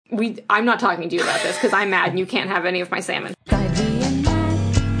I'm not talking to you about this because I'm mad and you can't have any of my salmon.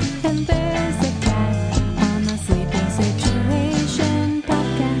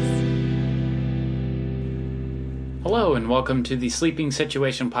 Hello and welcome to the Sleeping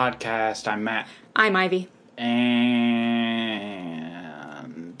Situation Podcast. I'm Matt. I'm Ivy. And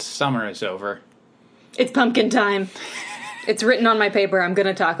summer is over. It's pumpkin time. It's written on my paper. I'm going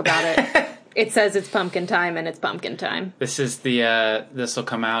to talk about it. It says it's pumpkin time, and it's pumpkin time. This is this will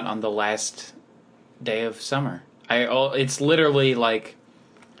come out on the last day of summer. It's literally like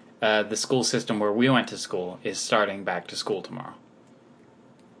the school system where we went to school is starting back to school tomorrow.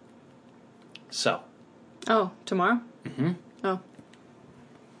 So. Oh, tomorrow? Mm-hmm. Oh.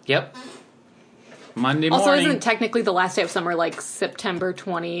 Yep. Monday morning. Also, isn't technically the last day of summer like September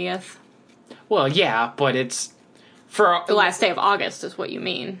 20th? Well, yeah, but it's for the last day of August is what you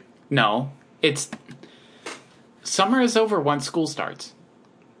mean. No, it's summer is over once school starts.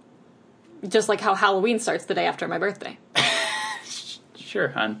 Just like how Halloween starts the day after my birthday. Sure,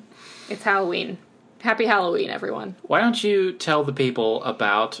 hon. It's Halloween. Happy Halloween, everyone. Why don't you tell the people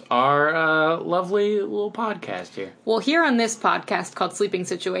about our lovely little podcast here? Well, here on this podcast called Sleeping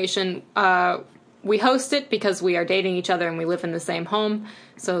Situation, we host it because we are dating each other and we live in the same home.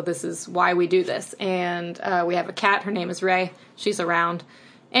 So this is why we do this. And we have a cat. Her name is Ray. She's around.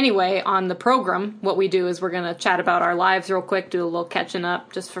 Anyway, on the program, what we do is we're going to chat about our lives real quick, do a little catching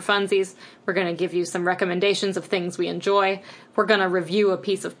up just for funsies. We're going to give you some recommendations of things we enjoy. We're going to review a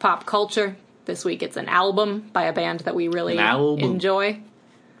piece of pop culture. This week it's an album by a band that we really enjoy.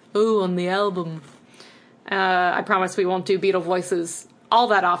 Ooh, on the album. I promise we won't do Beatle voices all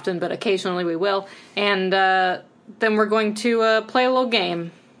that often, but occasionally we will. And then we're going to play a little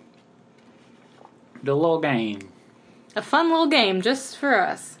game. The little game. A fun little game just for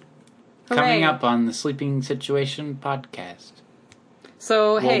us. Hooray. Coming up on the Sleeping Situation Podcast.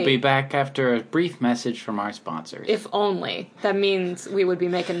 So, hey. We'll be back after a brief message from our sponsors. If only. That means we would be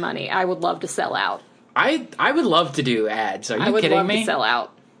making money. I would love to sell out. I would love to do ads. Are you kidding me? I would love to sell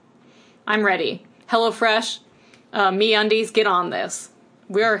out. I'm ready. HelloFresh, MeUndies, get on this.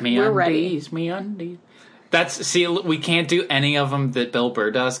 We're ready. MeUndies. See, we can't do any of them that Bill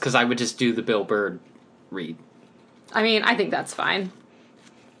Burr does, because I would just do the Bill Burr read. I mean, I think that's fine.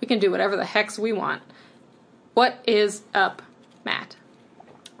 We can do whatever the hex we want. What is up, Matt?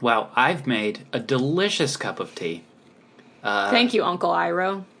 Well, I've made a delicious cup of tea. Thank you, Uncle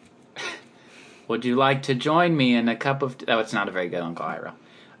Iroh. Would you like to join me in a cup of tea? Oh, it's not a very good Uncle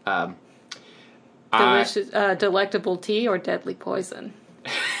Iroh. Delicious, delectable tea or deadly poison?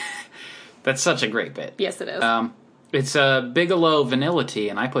 That's such a great bit. Yes, it is. It's a Bigelow vanilla tea,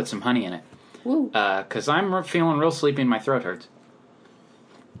 and I put some honey in it. Woo. Because I'm feeling real sleepy and my throat hurts.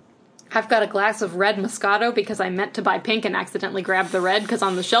 I've got a glass of red Moscato because I meant to buy pink and accidentally grabbed the red because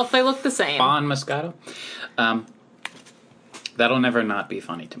on the shelf they look the same. Bon Moscato? That'll never not be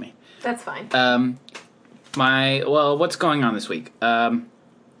funny to me. That's fine. What's going on this week?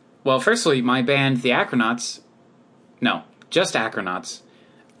 Firstly, my band, the Acronauts,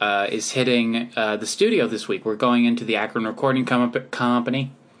 is hitting the studio this week. We're going into the Akron Recording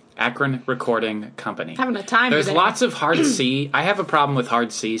Company. Akron Recording Company. Having a time. There's lots of hard C. I have a problem with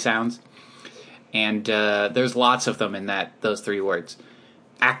hard C sounds. And there's lots of them in those three words.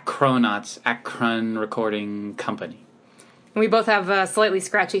 Acronauts, Akron Recording Company. We both have slightly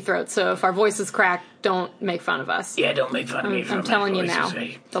scratchy throats, so if our voices crack, don't make fun of us. Yeah, don't make fun of me. I'm telling you now.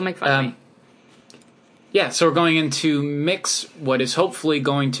 Don't make fun of me. Yeah, so we're going to mix what is hopefully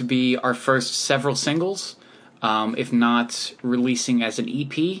going to be our first several singles. If not releasing as an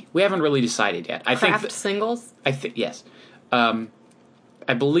EP. We haven't really decided yet. Singles? Yes. I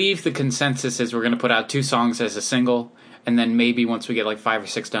believe the consensus is we're going to put out 2 songs as a single, and then maybe once we get like 5 or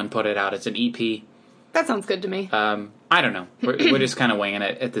 6 done, put it out as an EP. That sounds good to me. I don't know. We're just kind of winging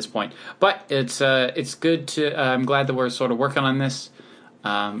it at this point. But it's good to... I'm glad that we're sort of working on this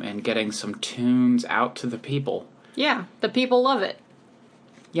and getting some tunes out to the people. Yeah, the people love it.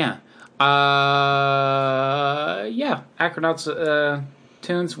 Yeah. Acronauts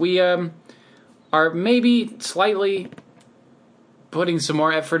tunes. We are maybe slightly putting some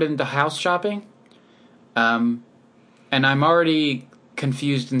more effort into house shopping. And I'm already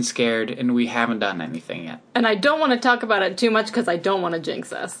confused and scared, and we haven't done anything yet. And I don't want to talk about it too much because I don't want to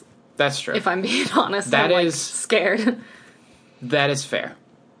jinx us. That's true. If I'm being honest, I'm scared. That is fair.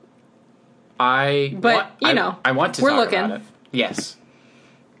 I want to talk about it. Yes.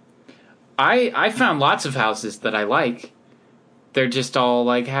 I found lots of houses that I like. They're just all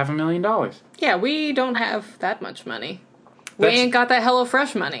like $500,000. Yeah, we don't have that much money. We ain't got that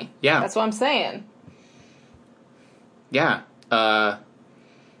HelloFresh money. Yeah. That's what I'm saying. Yeah.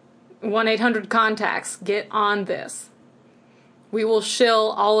 1-800-CONTACTS. Get on this. We will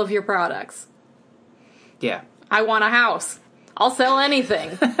shill all of your products. Yeah. I want a house. I'll sell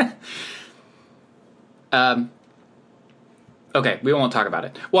anything. Okay, we won't talk about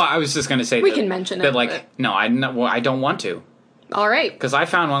it. Well, I was just going to say we can mention it. Like, no, I don't want to. All right. Because I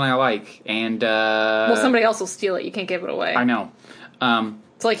found one I like, and well, somebody else will steal it. You can't give it away. I know.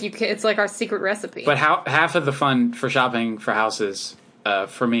 It's like it's like our secret recipe. But half of the fun for shopping for houses,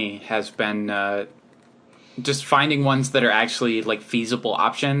 for me, has been just finding ones that are actually like feasible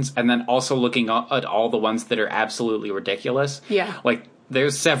options, and then also looking at all the ones that are absolutely ridiculous. Yeah. Like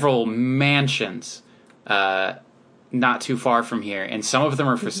there's several mansions not too far from here, and some of them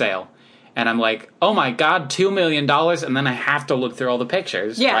are for sale. And I'm like, oh my god, $2 million, and then I have to look through all the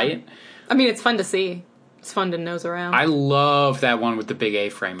pictures, right? I mean, it's fun to see. It's fun to nose around. I love that one with the big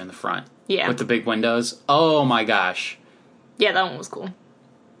A-frame in the front. Yeah. With the big windows. Oh my gosh. Yeah, that one was cool.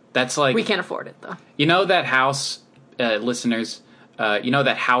 That's like... We can't afford it, though. You know that house, listeners, you know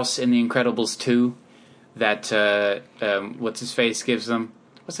that house in The Incredibles 2 that, what's-his-face gives them?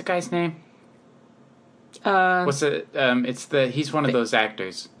 What's the guy's name? He's one of those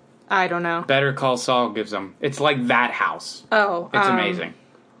actors. I don't know. Better Call Saul gives them. It's like that house. Oh. It's amazing.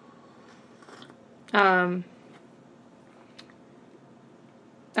 Nope,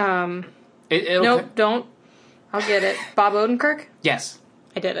 don't. I'll get it. Bob Odenkirk? Yes.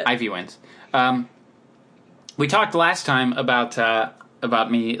 I did it. Ivy wins. We talked last time about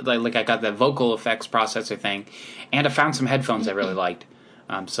me, like I got the vocal effects processor thing, and I found some headphones I really liked.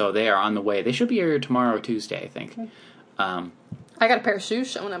 So they are on the way. They should be here tomorrow or Tuesday, I think. I got a pair of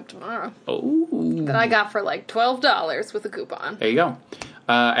shoes showing up tomorrow. Oh. That I got for like $12 with a coupon. There you go.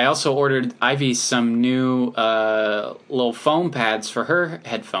 I also ordered Ivy some new little foam pads for her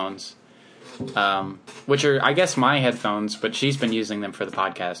headphones, which are, I guess, my headphones, but she's been using them for the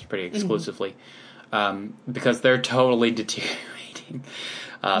podcast pretty exclusively, because they're totally deteriorating.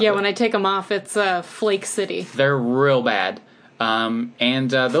 When I take them off, it's Flake City. They're real bad. And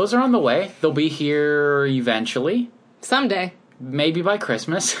those are on the way. They'll be here eventually. Someday. Maybe by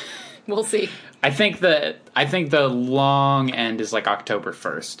Christmas. We'll see. I think the long end is like October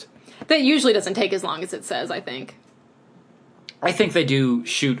 1st. That usually doesn't take as long as it says, I think. I think they do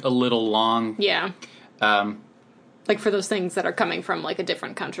shoot a little long. Yeah. Like for those things that are coming from like a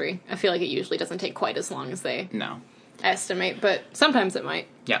different country. I feel like it usually doesn't take quite as long as they estimate, but sometimes it might.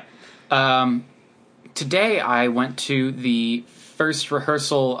 Yeah. Today I went to the first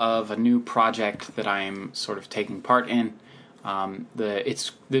rehearsal of a new project that I'm sort of taking part in.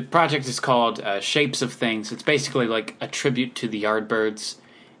 The project is called Shapes of Things. It's basically like a tribute to the Yardbirds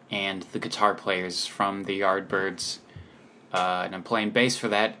and the guitar players from the Yardbirds. And I'm playing bass for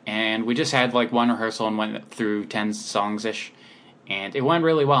that. And we just had like one rehearsal and went through 10 songs-ish. And it went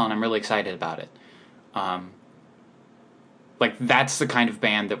really well, and I'm really excited about it. Like, that's the kind of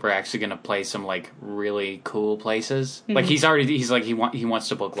band that we're actually going to play some, like, really cool places. Mm-hmm. Like, he wants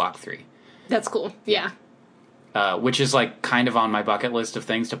to book Lock 3. That's cool, yeah. Which is, like, kind of on my bucket list of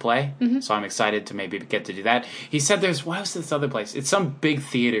things to play. Mm-hmm. So I'm excited to maybe get to do that. He said what was this other place? It's some big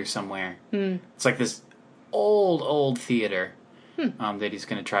theater somewhere. Mm. It's like this old theater that he's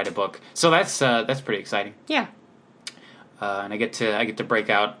going to try to book. So that's pretty exciting. Yeah. And I get to break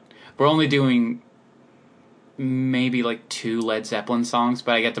out. We're only doing maybe like 2 Led Zeppelin songs,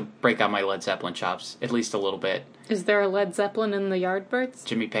 but I get to break out my Led Zeppelin chops at least a little bit. Is there a Led Zeppelin in the Yardbirds?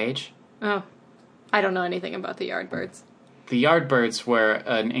 Jimmy Page. Oh, I don't know anything about the Yardbirds. The Yardbirds were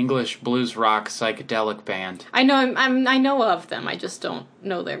an English blues rock psychedelic band. I know I know of them. I just don't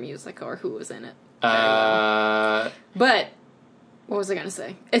know their music or who was in it. But what was I going to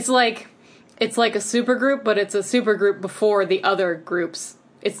say? It's like a supergroup, but it's a supergroup before the other groups.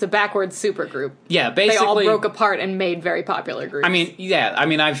 It's the backwards supergroup. Yeah, basically they all broke apart and made very popular groups. I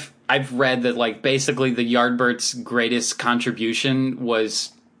mean, I've read that like basically the Yardbirds' greatest contribution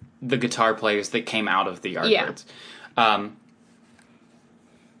was the guitar players that came out of the Yardbirds. Yeah.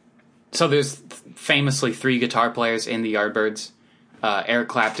 So there's famously 3 guitar players in the Yardbirds: Eric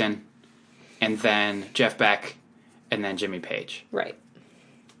Clapton, and then Jeff Beck, and then Jimmy Page. Right.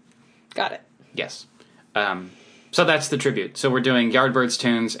 Got it. Yes. So that's the tribute. So we're doing Yardbirds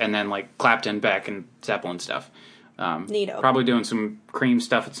tunes and then like Clapton, Beck, and Zeppelin stuff. Neato. Probably doing some Cream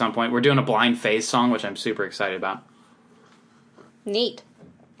stuff at some point. We're doing a Blind Faith song, which I'm super excited about. Neat.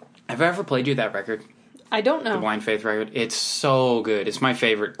 Have I ever played you that record? I don't know. The Blind Faith record. It's so good. It's my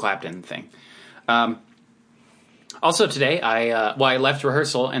favorite Clapton thing. Also today, I left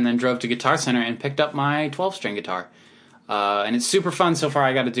rehearsal and then drove to Guitar Center and picked up my 12-string guitar. And it's super fun so far.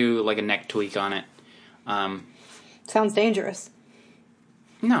 I got to do like a neck tweak on it. Sounds dangerous.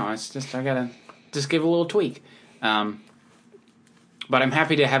 No, it's just I gotta just give a little tweak. But I'm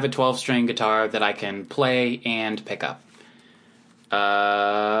happy to have a 12-string guitar that I can play and pick up.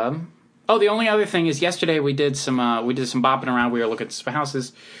 The only other thing is yesterday we did some bopping around. We were looking at some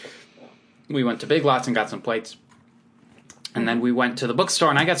houses. We went to Big Lots and got some plates. And then we went to the bookstore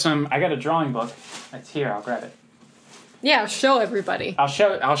and I got a drawing book. It's here, I'll grab it. Yeah, show everybody. I'll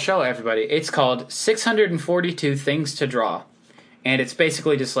show everybody. It's called 642 Things to Draw. And it's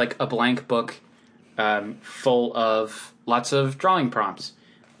basically just like a blank book full of lots of drawing prompts.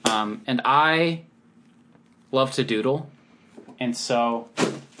 And I love to doodle. And so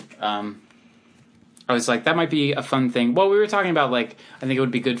I was like, that might be a fun thing. Well, we were talking about, like, I think it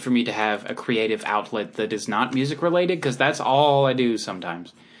would be good for me to have a creative outlet that is not music related, because that's all I do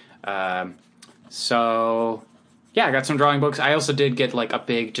sometimes. So, yeah, I got some drawing books. I also did get, like, a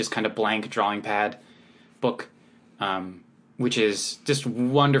big, just kind of blank drawing pad book, which is just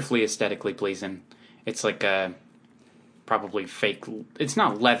wonderfully aesthetically pleasing. It's like a probably fake. It's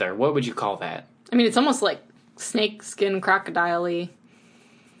not leather. What would you call that? I mean, it's almost like snake skin crocodile-y.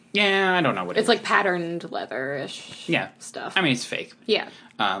 Yeah, I don't know what it's like patterned leather-ish stuff. I mean, it's fake. Yeah.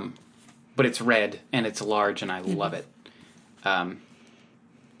 But it's red, and it's large, and I love it.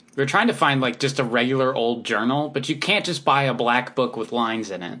 We're trying to find, like, just a regular old journal, but you can't just buy a black book with lines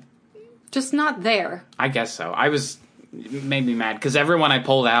in it. Just not there. I guess so. It made me mad, because everyone I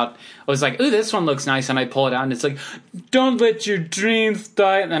pulled out, I was like, ooh, this one looks nice, and I pull it out, and it's like, don't let your dreams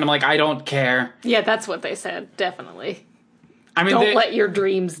die. And then I'm like, I don't care. Yeah, that's what they said, definitely. I mean, don't let your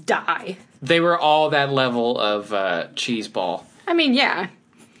dreams die. They were all that level of cheese ball. I mean, yeah.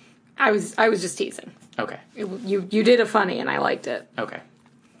 I was just teasing. Okay. You did a funny, and I liked it. Okay.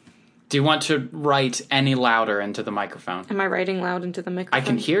 Do you want to write any louder into the microphone? Am I writing loud into the microphone? I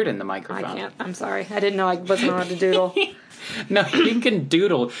can hear it in the microphone. I can't. I'm sorry. I didn't know I wasn't allowed to doodle. No, you can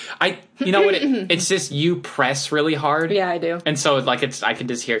doodle. You know what? It's just you press really hard. Yeah, I do. And so, like, I can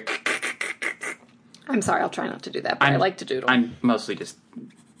just hear. I'm sorry. I'll try not to do that, but I like to doodle. I'm mostly just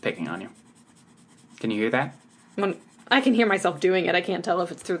picking on you. Can you hear that? When I can hear myself doing it, I can't tell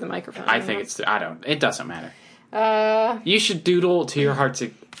if it's through the microphone. I think it's. I don't. It doesn't matter. You should doodle to your heart's.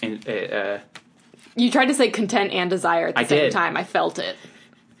 You tried to say content and desire at the same time. I felt it.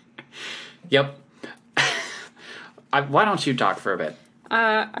 Yep. Why don't you talk for a bit?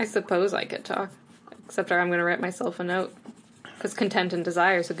 I suppose I could talk. Except I'm going to write myself a note. Because content and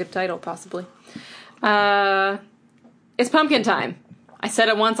desire is a good title, possibly. It's pumpkin time. I said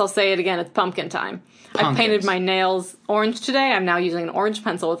it once, I'll say it again. It's pumpkin time. Pumpkins. I painted my nails orange today. I'm now using an orange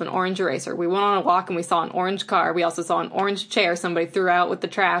pencil with an orange eraser. We went on a walk and we saw an orange car. We also saw an orange chair somebody threw out with the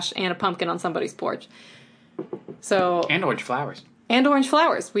trash and a pumpkin on somebody's porch. And orange flowers. And orange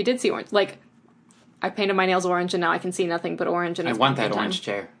flowers. We did see orange. Like, I painted my nails orange and now I can see nothing but orange. And I want that orange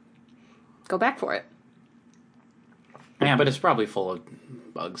chair. Go back for it. Yeah, but it's probably full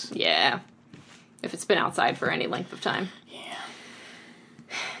of bugs. Yeah. If it's been outside for any length of time. Yeah.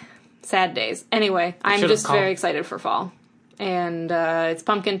 Sad days. Anyway, I'm just very excited for fall. And it's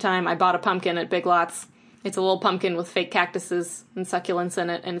pumpkin time. I bought a pumpkin at Big Lots. It's a little pumpkin with fake cactuses and succulents in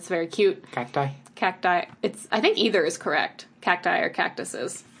it, and it's very cute. Cacti? Cacti. I think either is correct. Cacti or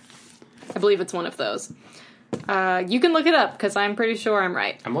cactuses. I believe it's one of those. You can look it up, because I'm pretty sure I'm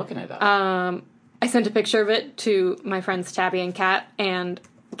right. I'm looking it up. I sent a picture of it to my friends Tabby and Kat, and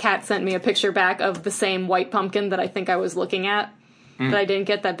Kat sent me a picture back of the same white pumpkin that I think I was looking at. But I didn't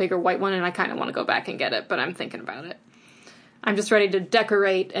get that bigger white one, and I kind of want to go back and get it, but I'm thinking about it. I'm just ready to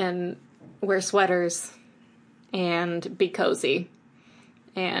decorate and wear sweaters and be cozy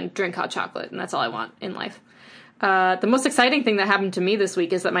and drink hot chocolate, and that's all I want in life. The most exciting thing that happened to me this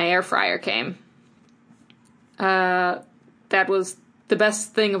week is that my air fryer came. That was the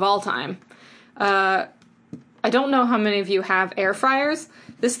best thing of all time. I don't know how many of you have air fryers.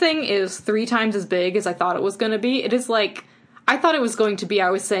 This thing is 3 times as big as I thought it was going to be. It is like, I thought it was going to be,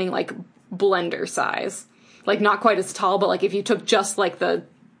 I was saying, like, blender size. Like, not quite as tall, but, like, if you took just, like, the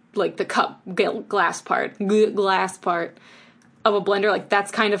cup glass part of a blender, like,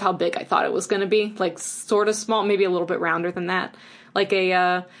 that's kind of how big I thought it was going to be. Like, sort of small, maybe a little bit rounder than that. Like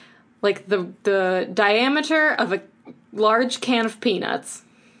like the diameter of a large can of peanuts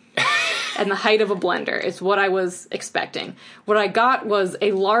and the height of a blender is what I was expecting. What I got was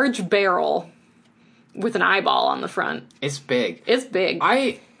a large barrel with an eyeball on the front. It's big. It's big.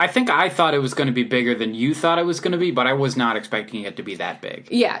 I think I thought it was going to be bigger than you thought it was going to be, but I was not expecting it to be that big.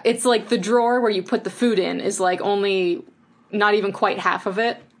 Yeah, it's like the drawer where you put the food in is like only not even quite half of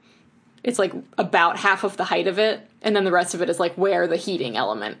it. It's like about half of the height of it, and then the rest of it is like where the heating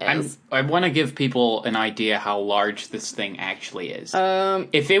element is. I want to give people an idea how large this thing actually is.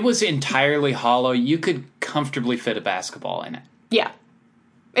 If it was entirely hollow, you could comfortably fit a basketball in it. Yeah.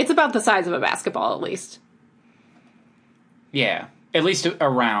 It's about the size of a basketball, at least. Yeah. At least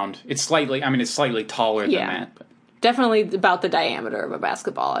around. It's slightly taller than that. But. Definitely about the diameter of a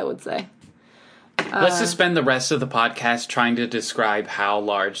basketball, I would say. Let's just spend the rest of the podcast trying to describe how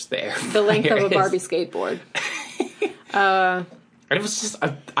large the air fryer is. The length of a Barbie skateboard. It was just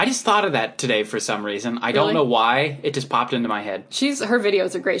I just thought of that today for some reason. I don't know why. It just popped into my head. Her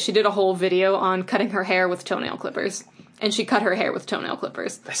videos are great. She did a whole video on cutting her hair with toenail clippers. And she cut her hair with toenail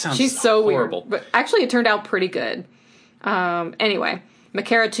clippers. That sounds She's so horrible. weird. But actually, it turned out pretty good. Anyway,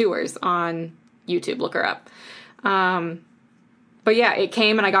 Makara Tours on YouTube. Look her up. But yeah, it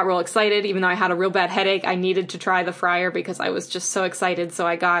came and I got real excited. Even though I had a real bad headache, I needed to try the fryer because I was just so excited. So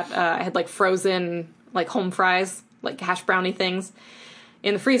I had like frozen like home fries, like hash brownie things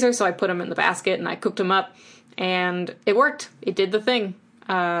in the freezer. So I put them in the basket and I cooked them up and it worked. It did the thing.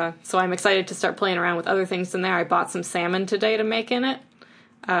 So I'm excited to start playing around with other things in there. I bought some salmon today to make in it.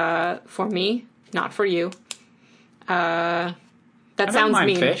 For me, not for you. That sounds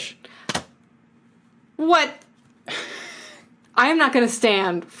mean. Fish. What? I am not going to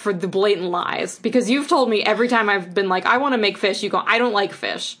stand for the blatant lies because you've told me every time I've been like, I want to make fish, you go, I don't like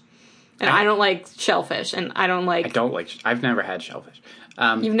fish. And I don't like shellfish. And I don't like... I've never had shellfish.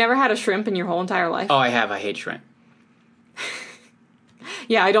 You've never had a shrimp in your whole entire life? Oh, I have. I hate shrimp.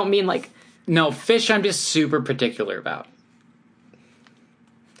 Yeah, I don't mean like... No, fish I'm just super particular about.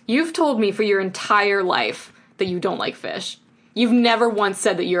 You've told me for your entire life that you don't like fish. You've never once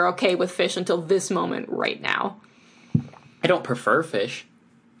said that you're okay with fish until this moment right now. I don't prefer fish.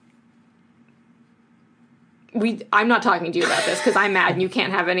 I'm not talking to you about this because I'm mad and you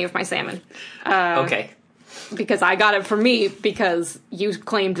can't have any of my salmon. Okay. Because I got it for me because you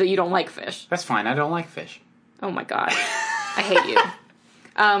claimed that you don't like fish. That's fine. I don't like fish. Oh my god. I hate you.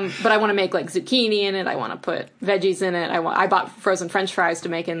 But I want to make like zucchini in it. I want to put veggies in it. I bought frozen French fries to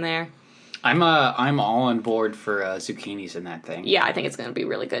make in there. I'm all on board for zucchinis in that thing. Yeah, I think it's going to be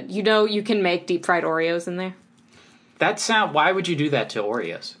really good. You know, you can make deep fried Oreos in there. Why would you do that to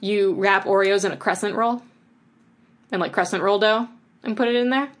Oreos? You wrap Oreos in a crescent roll and like crescent roll dough and put it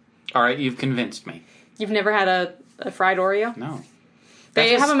in there. All right, you've convinced me. You've never had a fried Oreo? No.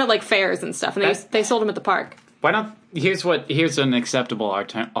 They have them at like fairs and stuff, and they sold them at the park. Why not? Here's an acceptable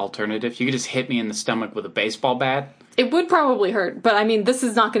alternative. You could just hit me in the stomach with a baseball bat. It would probably hurt, but I mean, this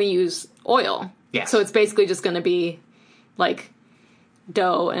is not going to use oil. Yeah. So it's basically just going to be like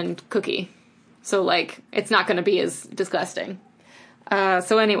dough and cookie. So like, it's not going to be as disgusting.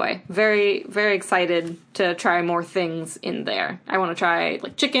 So anyway, very, very excited to try more things in there. I want to try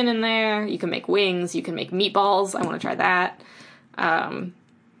like chicken in there. You can make wings. You can make meatballs. I want to try that.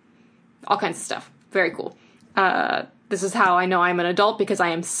 All kinds of stuff. Very cool. This is how I know I'm an adult because I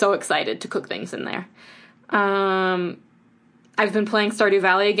am so excited to cook things in there. I've been playing Stardew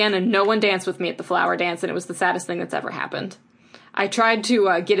Valley again and no one danced with me at the flower dance and it was the saddest thing that's ever happened. I tried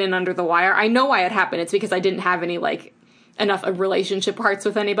to get in under the wire. I know why it happened. It's because I didn't have any like enough relationship hearts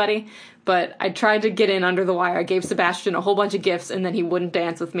with anybody, but I tried to get in under the wire. I gave Sebastian a whole bunch of gifts and then he wouldn't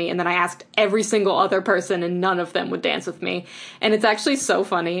dance with me, and then I asked every single other person and none of them would dance with me. And it's actually so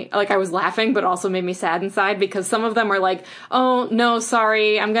funny. Like, I was laughing but also made me sad inside because some of them are like, oh no,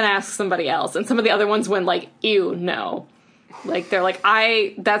 sorry, I'm gonna ask somebody else, and some of the other ones went like, ew, no. Like, they're like,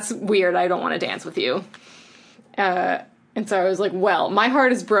 that's weird, I don't want to dance with you. And so I was like, well, my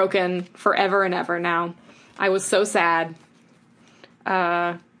heart is broken forever and ever now. I was so sad.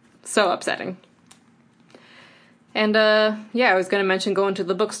 So upsetting. And, yeah, I was going to mention going to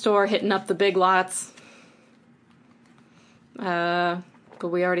the bookstore, hitting up the Big Lots. But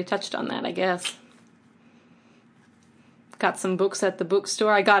we already touched on that, I guess. Got some books at the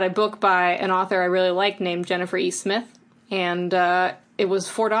bookstore. I got a book by an author I really like named Jennifer E. Smith. And, it was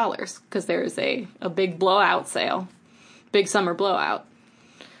 $4 because there's a big blowout sale. Big summer blowout.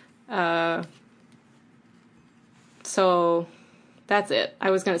 So that's it.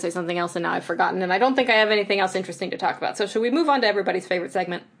 I was going to say something else and now I've forgotten, and I don't think I have anything else interesting to talk about. So should we move on to everybody's favorite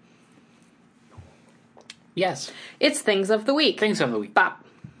segment? Yes. It's Things of the Week. Things of the Week. Bop.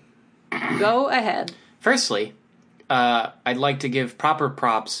 Go ahead. Firstly, I'd like to give proper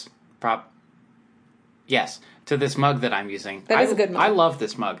props, to this mug that I'm using. That is a good mug. I love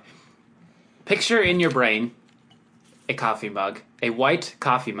this mug. Picture in your brain a coffee mug, a white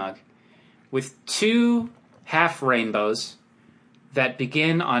coffee mug, with two half rainbows that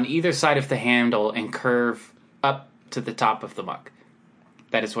begin on either side of the handle and curve up to the top of the mug.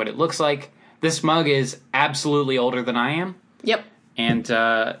 that is what it looks like. This mug is absolutely older than I am. Yep. And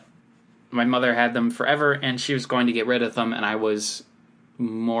my mother had them forever, and she was going to get rid of them, and I was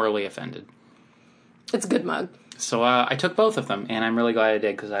morally offended. It's a good mug. So I took both of them, and I'm really glad I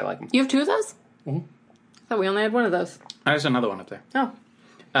did because I like them. You have 2 of those? Mm-hmm. I thought we only had 1 of those. There's another one up there. Oh.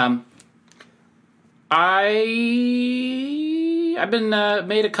 I've been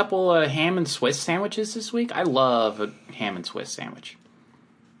made a couple ham and Swiss sandwiches this week. I love a ham and Swiss sandwich.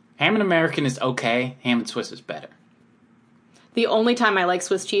 Ham and American is okay. Ham and Swiss is better. The only time I like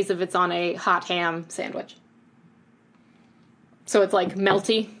Swiss cheese if it's on a hot ham sandwich. So it's like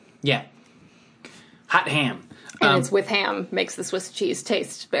melty. Yeah. Hot ham. And it's with ham makes the Swiss cheese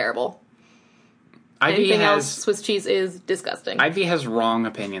taste bearable. Ivy Anything else, Swiss cheese is disgusting. Ivy has wrong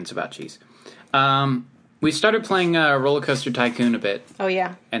opinions about cheese. We started playing Roller Coaster Tycoon a bit. Oh,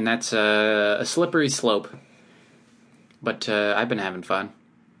 yeah. And that's a slippery slope. But I've been having fun.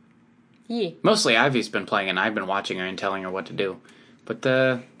 Yeah. Mostly Ivy's been playing, and I've been watching her and telling her what to do. But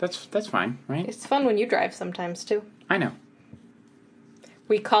that's fine, right? It's fun when you drive sometimes, too. I know.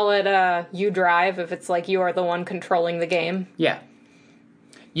 We call it you drive if it's like you are the one controlling the game. Yeah.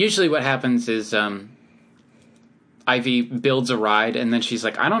 Usually what happens is Ivy builds a ride, and then she's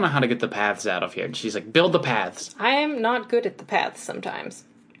like, I don't know how to get the paths out of here. And she's like, build the paths. I am not good at the paths sometimes.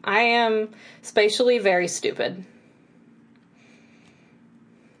 I am spatially very stupid.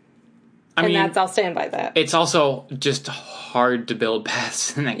 I mean, I'll stand by that. It's also just hard to build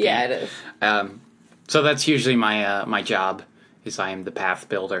paths in that game. Yeah, it is. So that's usually my job, is I am the path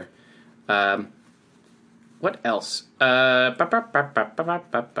builder. What else?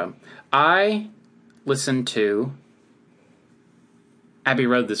 I listened to Abbey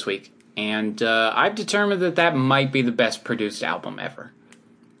Road this week, and I've determined that might be the best produced album ever.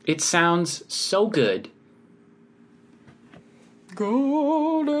 It sounds so good.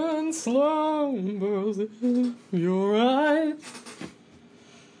 Golden slumbers in your eyes.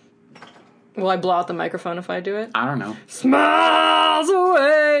 Will I blow out the microphone if I do it? I don't know. Smiles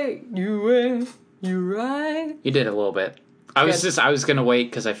away, you right. You did a little bit. I was gonna wait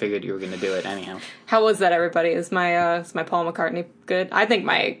because I figured you were gonna do it anyhow. How was that, everybody? Is my Paul McCartney good? I think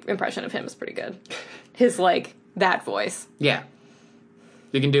my impression of him is pretty good. His that voice. Yeah.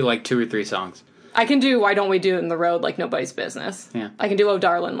 You can do 2 or 3 songs. I can do Why Don't We Do It in the Road like nobody's business. Yeah. I can do Oh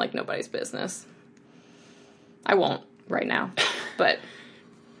Darlin' like nobody's business. I won't right now, but...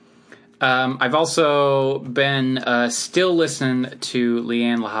 I've also been still listening to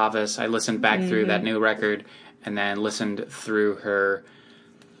Leanne LaHavas. I listened back through that new record and then listened through her,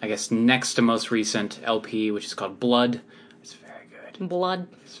 I guess, next to most recent LP, which is called Blood. It's very good. Blood.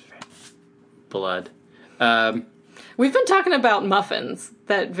 Blood. We've been talking about muffins,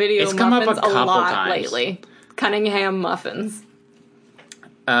 that video it's come muffins up a lot times. lately. Cunningham muffins.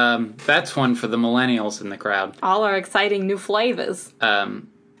 That's one for the millennials in the crowd. All our exciting new flavors. I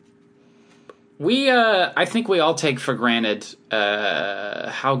think we all take for granted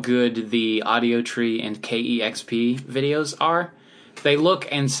how good the Audio Tree and KEXP videos are. They look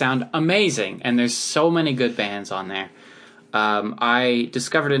and sound amazing, and there's so many good bands on there. I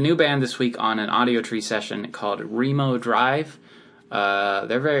discovered a new band this week on an Audio Tree session called Remo Drive.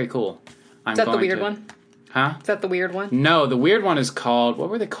 They're very cool. Is that the weird one? Huh? Is that the weird one? No, the weird one is called... What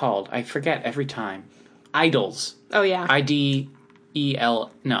were they called? I forget every time. Idols. Oh, yeah. IDLES.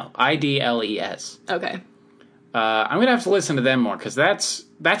 Okay. I'm going to have to listen to them more, because that's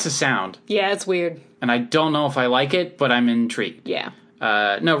a sound. Yeah, it's weird. And I don't know if I like it, but I'm intrigued. Yeah.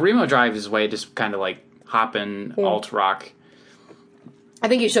 No, Remo Drive is way just kind of hoppin' alt-rock. I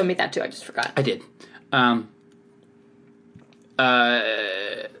think you showed me that too, I just forgot. I did.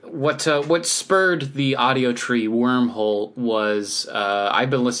 What spurred the Audio Tree wormhole was I've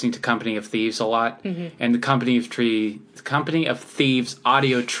been listening to Company of Thieves a lot, and the Company of Thieves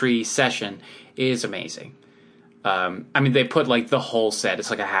Audio Tree session is amazing. They put the whole set. It's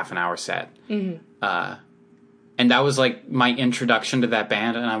a half an hour set, and that was my introduction to that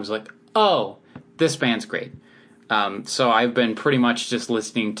band, and I was like, oh, this band's great. So I've been pretty much just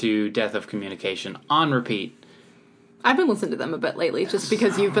listening to Death of Communication on repeat. I've been listening to them a bit lately, just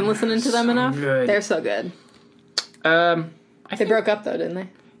because you've been listening to them enough. Good. They're so good. They broke up, though, didn't they?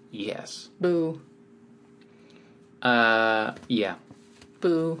 Yes. Boo. Yeah.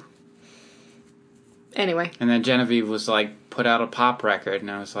 Boo. Anyway. And then Genevieve was put out a pop record,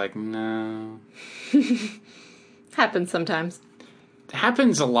 and I was like, no. Happens sometimes. It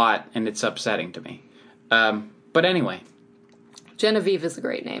happens a lot, and it's upsetting to me. But anyway. Genevieve is a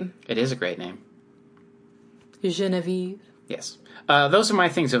great name. It is a great name. Genevieve. Yes. Those are my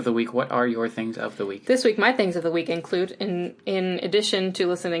things of the week. What are your things of the week? This week, my things of the week include, in addition to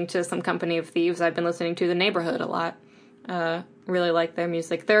listening to some Company of Thieves, I've been listening to The Neighborhood a lot. Really like their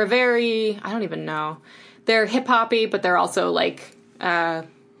music. They're very, I don't even know. They're hip-hoppy, but they're also like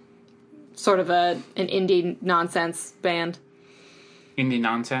sort of an indie nonsense band. Indie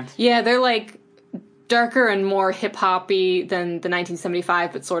nonsense? Yeah, they're like darker and more hip-hoppy than the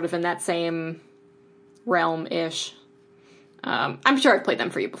 1975, but sort of in that same realm-ish. I'm sure I've played them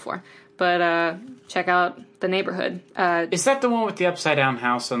for you before, but check out The Neighborhood. Is that the one with the upside-down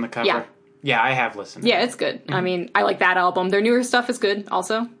house on the cover? Yeah. Yeah, I have listened to Yeah, it's good. I mean, I like that album. Their newer stuff is good,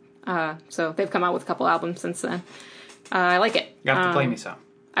 also. So they've come out with a couple albums since then. I like it. You have to play me some.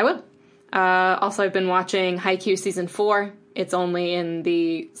 I will. Also, I've been watching Haikyuu Season 4. It's only in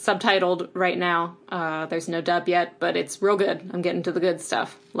the subtitled right now. There's no dub yet, but it's real good. I'm getting to the good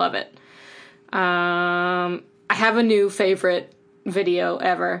stuff. Love it. I have a new favorite video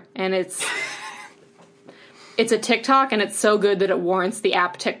ever, and it's a TikTok, and it's so good that it warrants the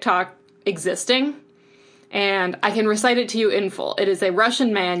app TikTok existing. And I can recite it to you in full. It is a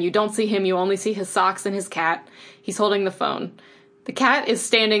Russian man. You don't see him. You only see his socks and his cat. He's holding the phone. The cat is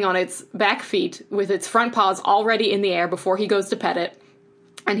standing on its back feet with its front paws already in the air before he goes to pet it.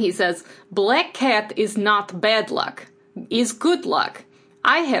 And he says, "Black cat is not bad luck, is good luck.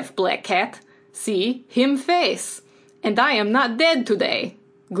 I have black cat. See, him face. And I am not dead today.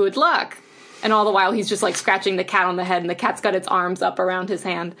 Good luck." And all the while, he's just, like, scratching the cat on the head, and the cat's got its arms up around his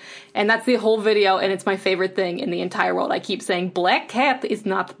hand. And that's the whole video, and it's my favorite thing in the entire world. I keep saying, "Black cat is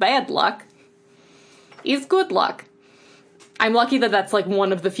not bad luck. Is good luck." I'm lucky that that's, like,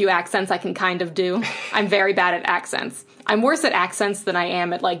 one of the few accents I can kind of do. I'm very bad at accents. I'm worse at accents than I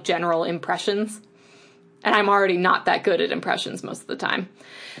am at, like, general impressions. And I'm already not that good at impressions most of the time.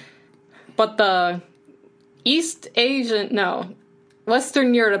 But the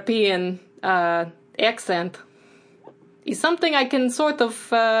Western European accent is something I can sort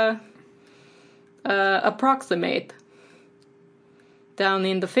of approximate. Down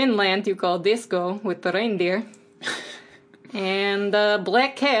in the Finland, you call disco with the reindeer. And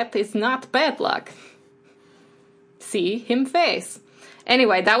black cat is not bad luck. See him face.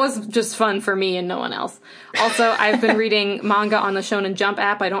 Anyway, that was just fun for me and no one else. Also, I've been reading manga on the Shonen Jump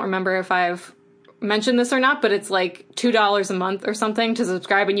app. I don't remember if I've mentioned this or not, but it's like $2 a month or something to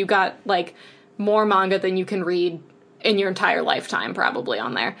subscribe, and you got like more manga than you can read in your entire lifetime probably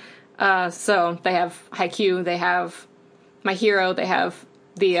on there. So they have Haikyuu, they have My Hero, they have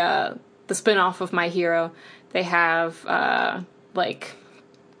the spin-off of My Hero, they have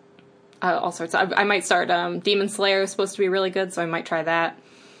all sorts. I might start Demon Slayer is supposed to be really good, so I might try that.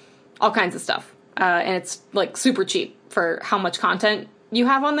 All kinds of stuff. And it's like super cheap for how much content you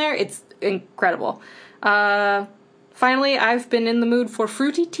have on there. It's incredible. Finally, I've been in the mood for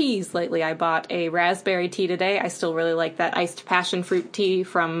fruity teas lately. I bought a raspberry tea today. I still really like that iced passion fruit tea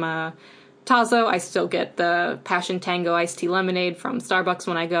from Tazo. I still get the passion tango iced tea lemonade from Starbucks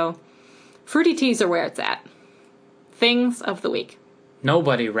when I go. Fruity teas are where it's at. Things of the week.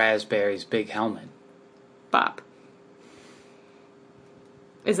 Nobody raspberries big helmet. Bop.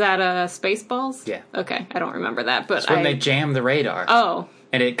 Is that Spaceballs? Yeah. Okay, I don't remember that, but it's when they jam the radar. Oh.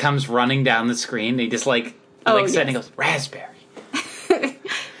 And it comes running down the screen, and he just said, and he goes, "Raspberry."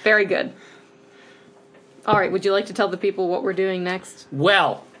 Very good. All right, would you like to tell the people what we're doing next?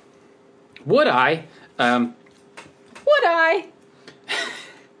 Well, would I? Would I?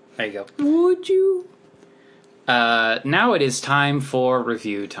 There you go. Would you? Now it is time for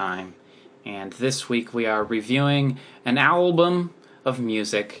review time. And this week we are reviewing an album of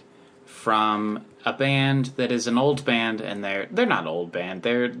music from a band that is an old band, and they're not an old band.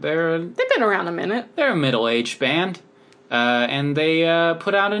 They've been around a minute. They're a middle-aged band, and they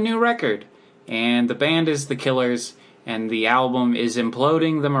put out a new record. And the band is The Killers, and the album is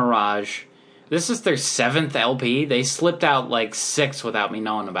Imploding the Mirage. This is their 7th LP. They slipped out like 6 without me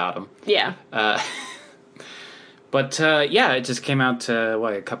knowing about them. Yeah. But it just came out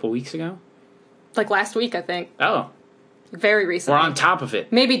a couple weeks ago. Like last week, I think. Oh. Very recently. We're on top of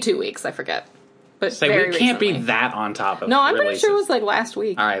it. Maybe 2 weeks, I forget. But very we can't recently. be that on top of No, I'm releases. pretty sure it was like last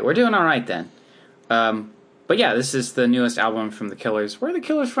week. All right, we're doing all right then. But yeah, this is the newest album from The Killers. Where are The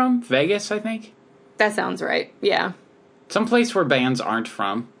Killers from? Vegas, I think? That sounds right, yeah. Some place where bands aren't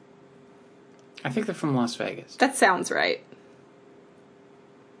from. I think they're from Las Vegas. That sounds right.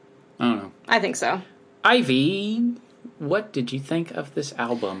 I don't know. I think so. Ivy, what did you think of this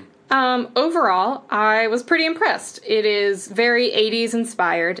album? Overall, I was pretty impressed. It is very 80s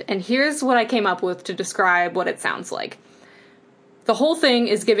inspired, and here's what I came up with to describe what it sounds like. The whole thing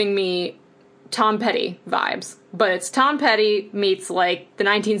is giving me Tom Petty vibes, but it's Tom Petty meets like the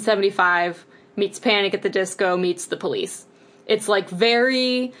 1975 meets Panic at the Disco meets The Police. It's like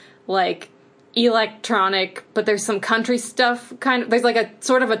very like electronic, but there's some country stuff kind of, there's like a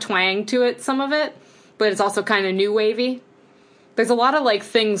sort of a twang to it, some of it, but it's also kind of new wavy. There's a lot of like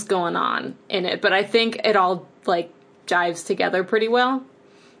things going on in it, but I think it all like jives together pretty well,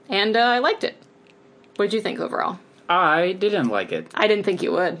 and I liked it. What did you think overall? I didn't like it. I didn't think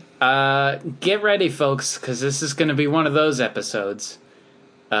you would. Get ready, folks, because this is going to be one of those episodes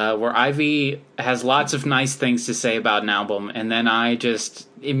where Ivy has lots of nice things to say about an album, and then I just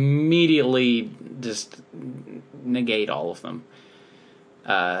immediately just negate all of them.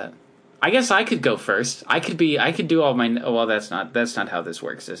 I guess I could go first. I could do all my. Well, that's not how this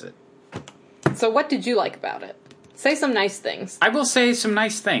works, is it? So, what did you like about it? Say some nice things. I will say some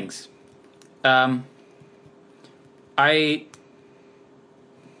nice things. I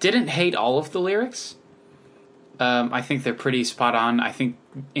didn't hate all of the lyrics. I think they're pretty spot on. I think,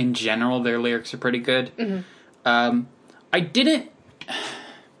 in general, their lyrics are pretty good. Mm-hmm.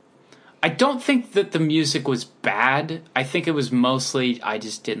 I don't think that the music was bad. I think it was mostly I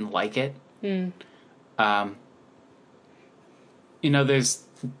just didn't like it. Mm. There's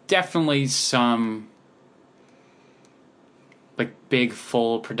definitely some like big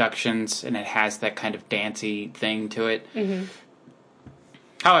full productions, and it has that kind of dancey thing to it. Mm-hmm.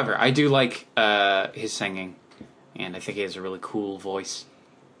 However, I do like his singing, and I think he has a really cool voice.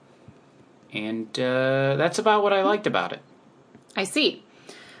 And that's about what I liked about it. I see.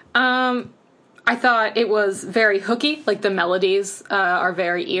 I thought it was very hooky. Like, the melodies are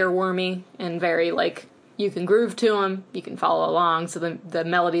very earwormy and very, like, you can groove to them, you can follow along, so the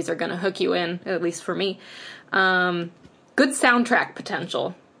melodies are going to hook you in, at least for me. Good soundtrack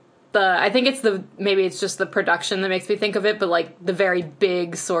potential. I think maybe it's just the production that makes me think of it, but, like, the very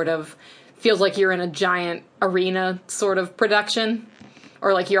big sort of, feels like you're in a giant arena sort of production.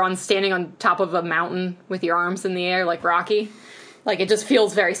 Or, like, you're standing on top of a mountain with your arms in the air, like Rocky. Like, it just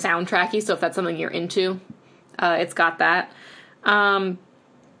feels very soundtracky, so if that's something you're into, it's got that.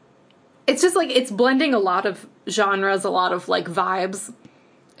 It's just, like, it's blending a lot of genres, a lot of, like, vibes,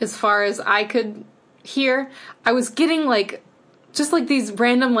 as far as I could hear. I was getting, like, just, like, these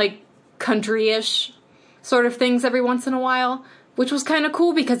random, like, country-ish sort of things every once in a while, which was kind of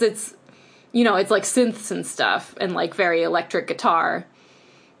cool because it's, it's, like, synths and stuff, and, like, very electric guitar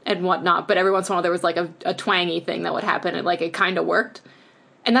and whatnot, but every once in a while there was, like, a twangy thing that would happen, and, like, it kind of worked.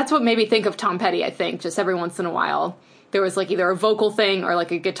 And that's what made me think of Tom Petty, I think, just every once in a while. There was, like, either a vocal thing or,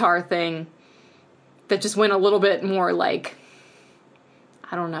 like, a guitar thing that just went a little bit more, like,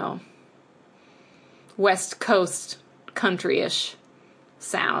 I don't know, West Coast country-ish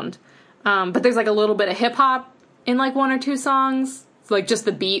sound. But there's, like, a little bit of hip-hop in, like, one or two songs. It's, like, just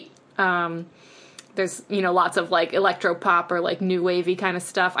the beat. There's, lots of, like, electro-pop or, like, new wavy kind of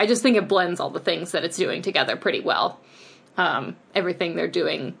stuff. I just think it blends all the things that it's doing together pretty well. Everything they're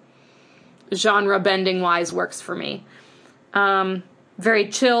doing genre-bending-wise works for me. Very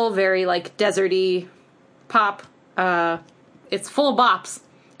chill, very, like, deserty pop. It's full of bops.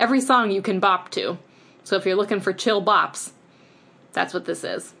 Every song you can bop to. So if you're looking for chill bops, that's what this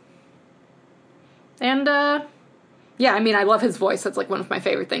is. And, yeah, I mean, I love his voice. That's, like, one of my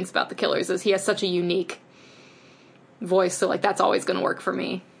favorite things about The Killers is he has such a unique voice, so, like, that's always going to work for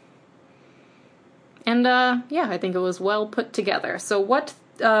me. And, yeah, I think it was well put together. So what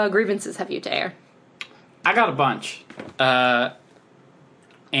grievances have you to air? I got a bunch. And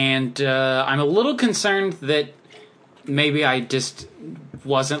I'm a little concerned that maybe I just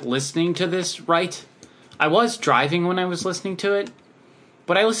wasn't listening to this right. I was driving when I was listening to it,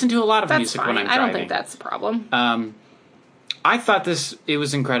 but I listen to a lot of music when I'm driving. I don't think that's a problem. I thought it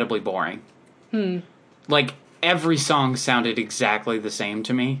was incredibly boring. Like, every song sounded exactly the same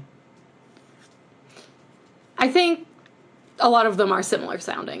to me. I think a lot of them are similar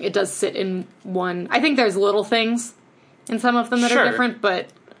sounding. It does sit in one. I think there's little things in some of them that are different, but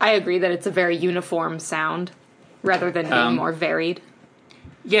I agree that it's a very uniform sound rather than being more varied.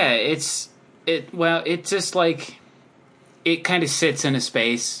 Yeah, it's just like it kind of sits in a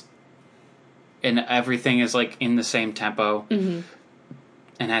space and everything is like in the same tempo and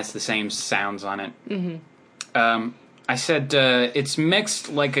has the same sounds on it. Mm-hmm. I said it's mixed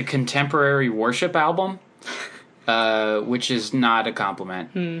like a contemporary worship album. Which is not a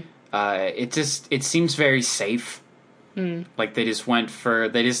compliment. It seems very safe. Like they just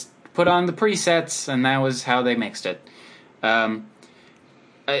put on the presets and that was how they mixed it.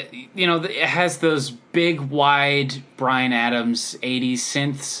 It has those big, wide Bryan Adams 80s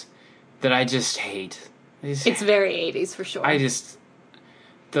synths that I just hate. It's very 80s for sure.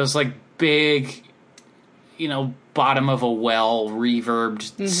 Those like big, bottom of a well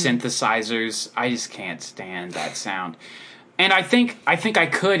reverbed synthesizers. I just can't stand that sound. And I think I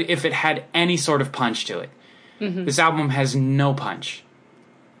could if it had any sort of punch to it. This album has no punch.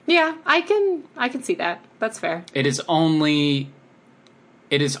 Yeah, I can see that. That's fair. It is only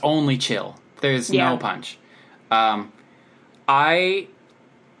chill. There's no punch. I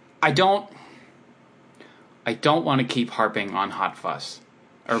don't want to keep harping on Hot Fuss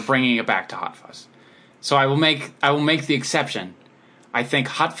or bringing it back to Hot Fuss. So I will make the exception. I think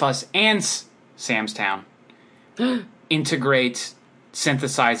Hot Fuss and Sam's Town integrate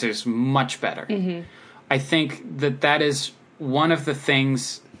synthesizers much better. I think that is one of the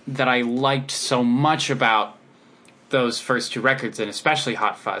things that I liked so much about those first two records, and especially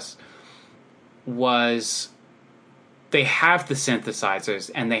Hot Fuss, was they have the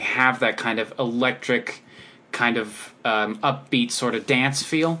synthesizers and they have that kind of electric, kind of upbeat sort of dance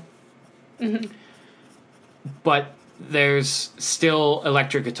feel. But there's still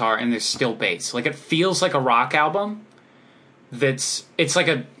electric guitar and there's still bass. Like, it feels like a rock album. It's like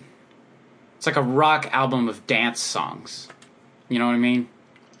a rock album of dance songs. You know what I mean?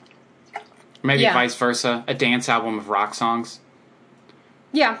 Maybe vice versa, a dance album of rock songs.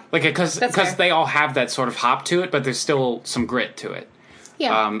 Yeah. Like, because they all have that sort of hop to it, but there's still some grit to it.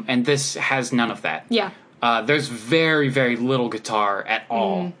 Yeah. And this has none of that. Yeah. There's very, very little guitar at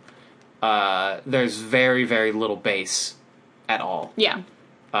all. There's very, very little bass at all. Yeah.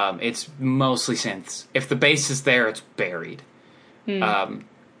 It's mostly synths. If the bass is there, it's buried. And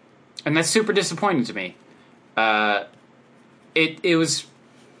that's super disappointing to me. It was...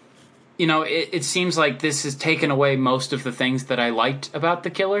 it seems like this has taken away most of the things that I liked about The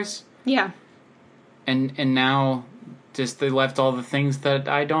Killers. Yeah. And now just they left all the things that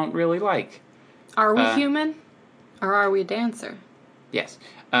I don't really like. Are we human? Or are we a dancer? Yes.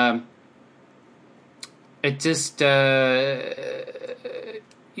 It just, it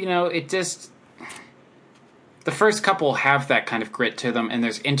just... The first couple have that kind of grit to them, and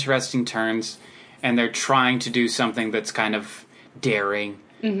there's interesting turns, and they're trying to do something that's kind of daring.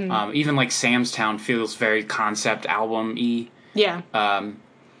 Even like Sam's Town feels very concept album-y. Yeah.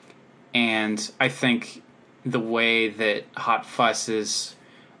 And I think the way that Hot Fuss is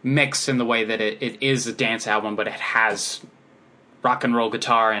mixed in the way that it is a dance album, but it has rock and roll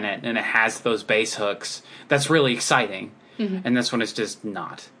guitar in it, and it has those bass hooks, that's really exciting. And this one is just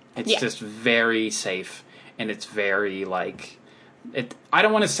not. It's just very safe, and it's very, like... I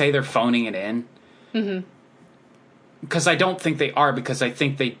don't want to say they're phoning it in. Because I don't think they are, because I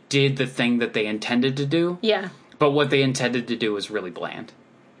think they did the thing that they intended to do. Yeah. But what they intended to do was really bland,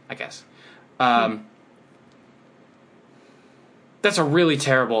 I guess. That's a really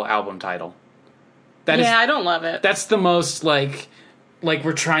terrible album title. I don't love it. That's the most, like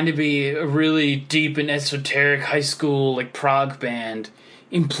we're trying to be a really deep and esoteric high school, like, prog band,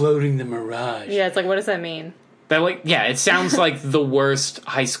 imploding the mirage. Yeah, it's like, what does that mean? It sounds like the worst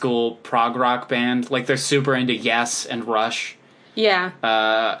high school prog rock band. Like, they're super into Yes and Rush. Yeah.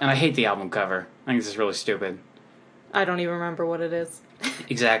 And I hate the album cover. I think this is really stupid. I don't even remember what it is.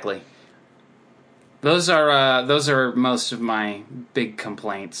 Exactly. Those are most of my big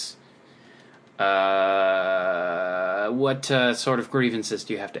complaints. What sort of grievances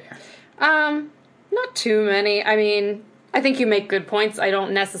do you have to air? Not too many. I mean, I think you make good points. I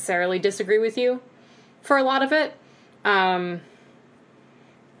don't necessarily disagree with you for a lot of it. But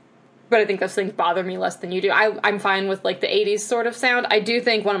I think those things bother me less than you do. I'm fine with, like, the 80s sort of sound. I do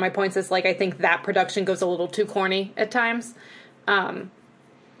think one of my points is, like, I think that production goes a little too corny at times.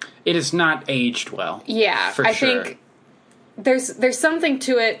 It is not aged well. Yeah, for sure. Think there's something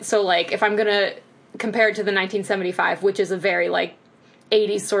to it. So, like, if I'm going to compare it to the 1975, which is a very, like,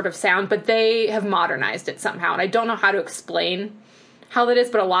 80s sort of sound, but they have modernized it somehow. And I don't know how to explain how that is,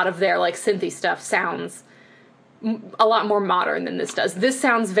 but a lot of their, like, synthy stuff sounds a lot more modern than this does. This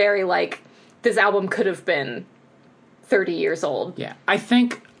sounds very like this album could have been 30 years old. Yeah. I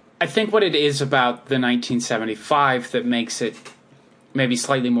think what it is about the 1975 that makes it maybe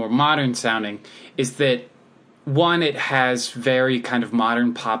slightly more modern sounding is that, one, it has very kind of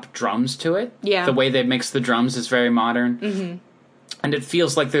modern pop drums to it. Yeah. The way they mix the drums is very modern. And it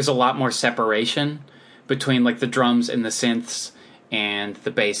feels like there's a lot more separation between, like, the drums and the synths and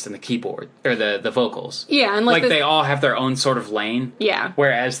the bass and the keyboard, or the vocals. Yeah, and like they all have their own sort of lane. Yeah.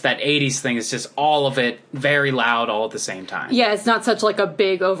 Whereas that 80s thing is just all of it very loud all at the same time. Yeah, it's not such, like, a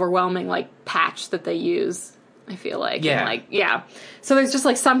big, overwhelming, like, patch that they use, I feel like. Yeah. And, like, yeah. So there's just,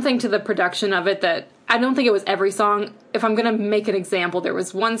 like, something to the production of it that I don't think it was every song. If I'm going to make an example, there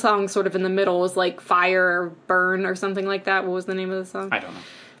was one song sort of in the middle was, like, Fire or Burn or something like that. What was the name of the song? I don't know.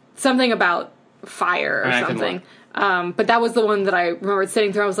 something about fire or I can something. But that was the one that I remembered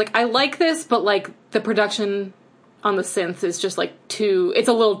sitting through. I was like, I like this, but like the production on the synth is just like it's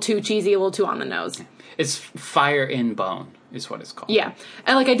a little too cheesy, a little too on the nose. It's Fire in Bone is what it's called. Yeah.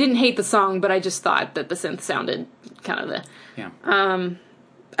 And like I didn't hate the song, but I just thought that the synth sounded kind of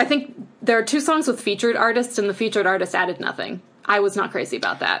I think there are 2 songs with featured artists, and the featured artist added nothing. I was not crazy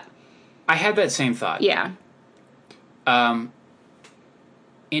about that. I had that same thought. Yeah.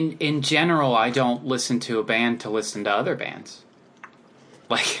 In general, I don't listen to a band to listen to other bands.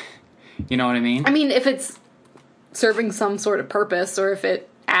 Like, you know what I mean? I mean, if it's serving some sort of purpose, or if it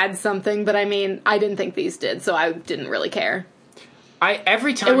adds something, but I mean, I didn't think these did, so I didn't really care.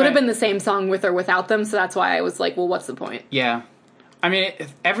 Every time it would have been the same song with or without them, so that's why I was like, well, what's the point? Yeah. I mean,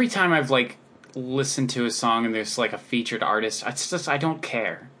 every time I've, like, listened to a song and there's, like, a featured artist, it's just, I don't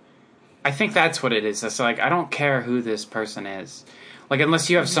care. I think that's what it is. It's like, I don't care who this person is. Like, unless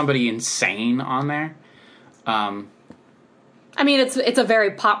you have somebody insane on there. I mean, it's a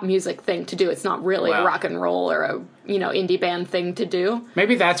very pop music thing to do. It's not really a rock and roll or a, indie band thing to do.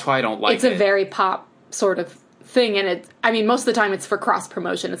 Maybe that's why I don't like it. It's a very pop sort of thing, and most of the time it's for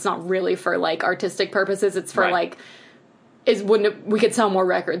cross-promotion. It's not really for, like, artistic purposes. It's for, like... we could sell more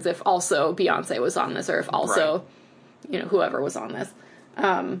records if also Beyonce was on this, or if also, whoever was on this.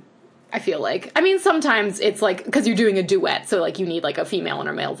 I feel like, sometimes it's like, because you're doing a duet, so like you need like a female and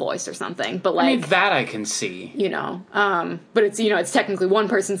a male voice or something, but like... that I can see. But it's, it's technically one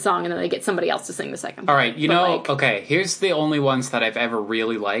person's song and then they get somebody else to sing the second part. Alright, okay, here's the only ones that I've ever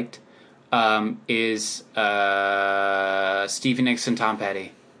really liked, is Stevie Nicks and Tom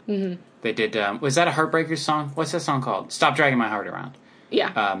Petty. Mm-hmm. They did, was that a Heartbreakers song? What's that song called? Stop Dragging My Heart Around.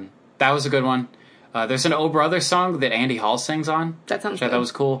 Yeah. That was a good one. There's an Oh Brother song that Andy Hall sings on. That sounds good. That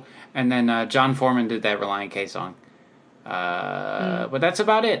was cool. And then John Foreman did that Reliant K song. But that's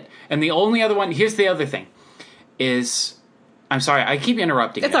about it. And the only other one, here's the other thing, is, I'm sorry, I keep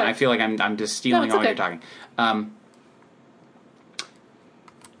interrupting you. Right. I feel like I'm just stealing all your talking.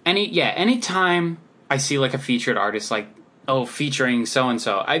 Anytime I see like a featured artist, like, featuring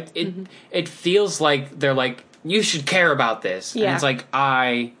so-and-so, it feels like they're like, you should care about this. Yeah. And it's like,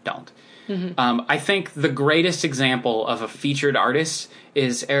 I don't. Mm-hmm. I think the greatest example of a featured artist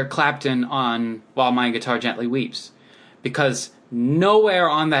is Eric Clapton on While My Guitar Gently Weeps. Because nowhere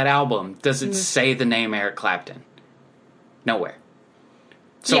on that album does it say the name Eric Clapton. Nowhere.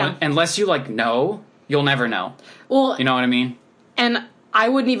 So unless you know, you'll never know. Well, you know what I mean? And I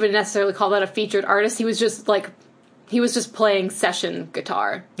wouldn't even necessarily call that a featured artist. He was just playing session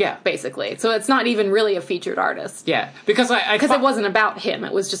guitar. Yeah. Basically. So it's not even really a featured artist. Yeah. Because it wasn't about him.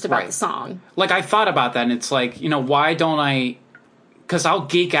 It was just about the song. Like, I thought about that, and it's like, why don't I... Because I'll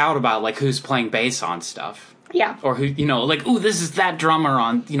geek out about, like, who's playing bass on stuff. Yeah. Or who, like, ooh, this is that drummer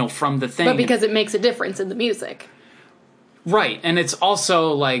on, from the thing. But because it makes a difference in the music. Right. And it's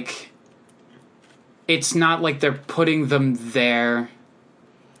also, like... It's not like they're putting them there...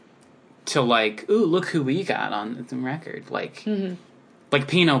 to like, ooh, look who we got on the record. Like, like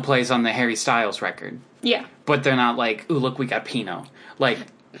Pino plays on the Harry Styles record. Yeah. But they're not like, ooh, look, we got Pino. Like...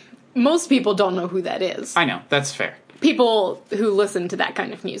 Most people don't know who that is. I know, that's fair. People who listen to that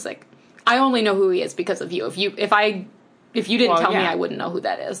kind of music. I only know who he is because of you. If you didn't tell me, I wouldn't know who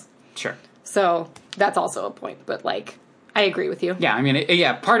that is. Sure. So, that's also a point. But, like, I agree with you. Yeah, I mean,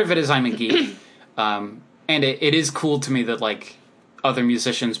 part of it is I'm a geek. And it is cool to me that, like... other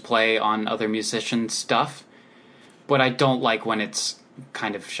musicians play on other musicians' stuff, but I don't like when it's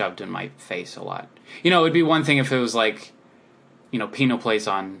kind of shoved in my face a lot. It would be one thing if it was like, Pino plays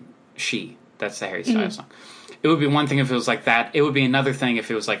on She. That's the Harry Styles song. It would be one thing if it was like that. It would be another thing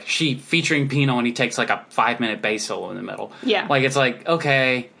if it was like She featuring Pino and he takes like a 5-minute bass solo in the middle. Yeah. Like, it's like,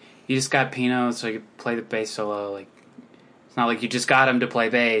 okay, you just got Pino so you can play the bass solo. Like, it's not like you just got him to play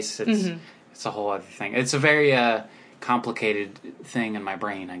bass. It's a whole other thing. It's a very, complicated thing in my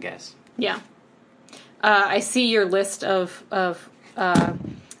brain, I guess. Yeah. I see your list of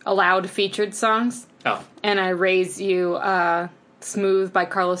allowed featured songs. Oh. And I raise you Smooth by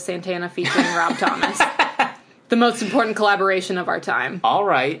Carlos Santana featuring Rob Thomas. The most important collaboration of our time. All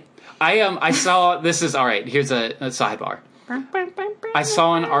right. I saw, this is, all right, here's a sidebar. I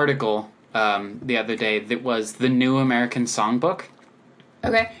saw an article the other day that was the New American Songbook.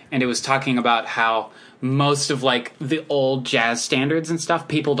 Okay. And it was talking about how most of, like, the old jazz standards and stuff,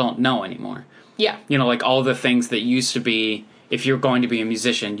 people don't know anymore. Yeah. Like, all the things that used to be, if you're going to be a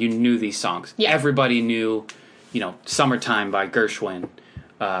musician, you knew these songs. Yeah. Everybody knew, Summertime by Gershwin,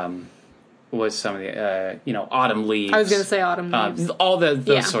 was some of the, Autumn Leaves. I was going to say Autumn Leaves. All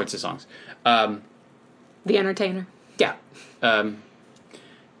those sorts of songs. The Entertainer. Yeah.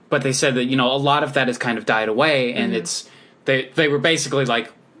 but they said that, you know, a lot of that has kind of died away, and they were basically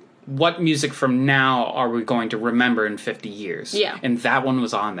like, what music from now are we going to remember in 50 years? Yeah. And that one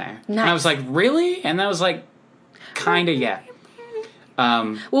was on there. Nice. And I was like, really? And I was like, kind of, yeah.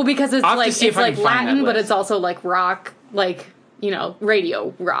 Well, because it's I'll have to like see if it's I like can find that Latin, but list. it's also like rock, like, you know,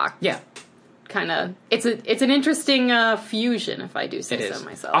 radio rock. Yeah. Kind of. It's an interesting fusion, if I do say It so is.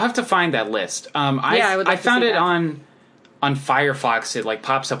 myself. I'll have to find that list. I would like to found see it that. on Firefox. It like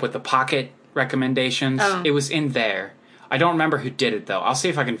pops up with the Pocket recommendations. Oh. It was in there. I don't remember who did it though. I'll see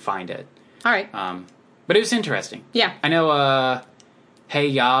if I can find it. All right. But it was interesting. Yeah. I know. Hey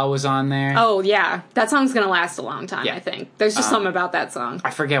Ya was on there. Oh, yeah. That song's going to last a long time, Yeah. I think. There's just something about that song.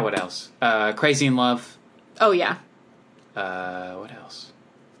 I forget what else. Crazy in Love. Oh, yeah. What else?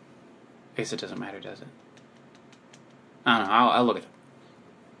 I guess it doesn't matter, does it? I don't know. I'll look at it.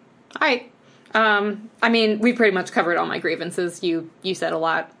 All right. I mean, we pretty much covered all my grievances. You said a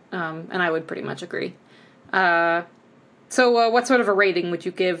lot, and I would pretty much agree. So what sort of a rating would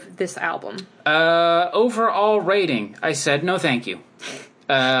you give this album? Overall rating, I said no thank you.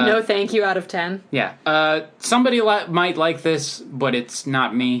 No thank you out of 10. Yeah. Somebody might like this, but it's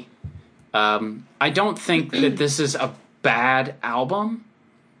not me. I don't think that this is a bad album,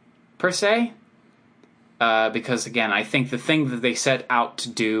 per se. Because, again, I think the thing that they set out to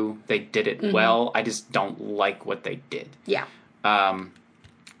do, they did it well. I just don't like what they did. Yeah.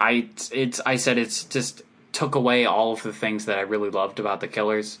 I said it's just took away all of the things that I really loved about the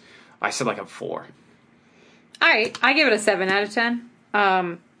Killers. I said like a 4. All right. I give it a 7 out of 10.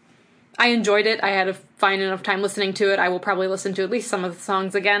 I enjoyed it. I had a fine enough time listening to it. I will probably listen to at least some of the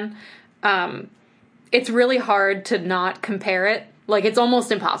songs again. It's really hard to not compare it. Like, it's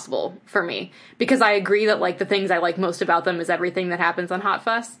almost impossible for me. Because I agree that, like, the things I like most about them is everything that happens on Hot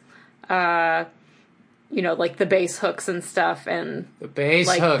Fuss. You know, like, the bass hooks and stuff, and, The bass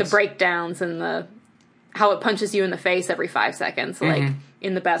like, hooks. the breakdowns and the how it punches you in the face every 5 seconds, like,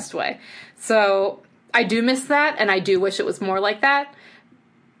 in the best way. So, I do miss that, and I do wish it was more like that.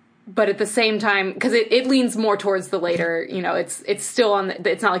 But at the same time, because it leans more towards the later, you know, it's still on,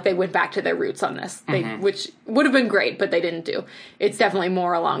 it's not like they went back to their roots on this, which would have been great, but they didn't do. It's definitely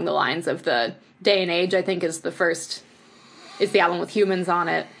more along the lines of the Day and Age, I think, is the album with Humans on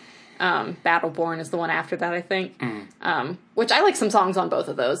it. Battleborn is the one after that, I think. Which I like some songs on both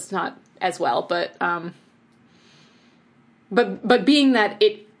of those, not as well, but being that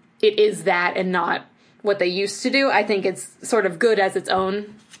it is that and not what they used to do, I think it's sort of good as its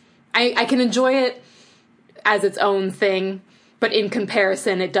own. I can enjoy it as its own thing, but in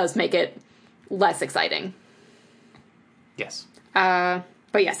comparison, it does make it less exciting. Yes. But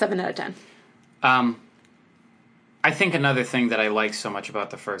yeah, 7 out of 10. I think another thing that I liked so much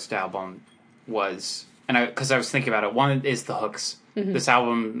about the first album was, because I was thinking about it, one is the hooks. This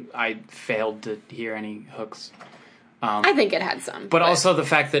album, I failed to hear any hooks. I think it had some. But also the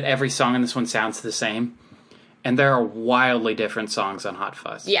fact that every song in this one sounds the same. And there are wildly different songs on Hot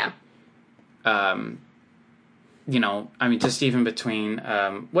Fuss. Yeah. You know, I mean, just even between,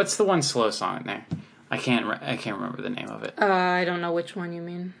 what's the one slow song in there? I can't remember the name of it. I don't know which one you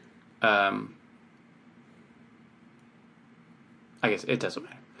mean. I guess it doesn't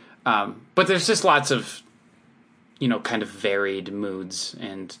matter. But there's just lots of, you know, kind of varied moods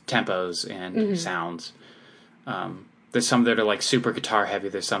and tempos and sounds. There's some that are like super guitar heavy.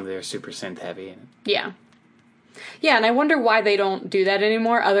 There's some that are super synth heavy. Yeah. Yeah, and I wonder why they don't do that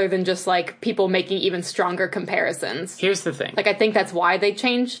anymore, other than just, like, people making even stronger comparisons. Here's the thing. Like, I think that's why they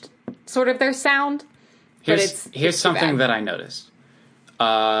changed sort of their sound. Here's it's something too bad. that I noticed.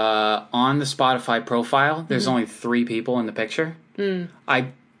 On the Spotify profile, there's only 3 people in the picture. I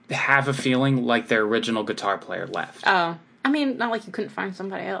have a feeling like their original guitar player left. Oh. I mean, not like you couldn't find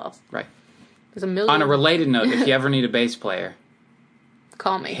somebody else. Right. There's a million. On a related note, if you ever need a bass player,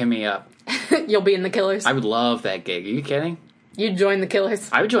 Call me. hit me up. You'll be in the Killers. I would love that gig. Are you kidding? You'd join the Killers.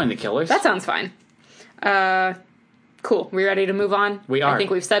 I would join the Killers. That sounds fine. Cool. We ready to move on? We are. I think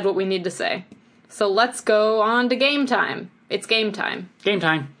we've said what we need to say. So let's go on to game time. It's game time. Game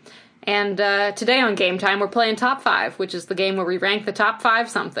time. And today on Game Time, we're playing Top 5, which is the game where we rank the top 5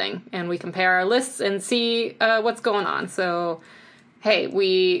 something, and we compare our lists and see what's going on. So, hey,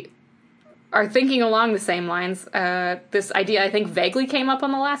 we are thinking along the same lines. This idea, I think, vaguely came up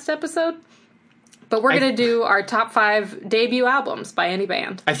on the last episode. But we're going to do our top 5 debut albums by any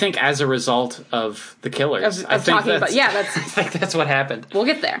band. I think as a result of the Killers. Of talking about, yeah, I think that's what happened. We'll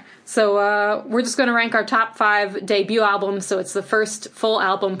get there. So we're just going to rank our top 5 debut albums. So it's the first full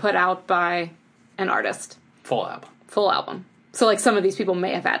album put out by an artist. Full album. Full album. So like some of these people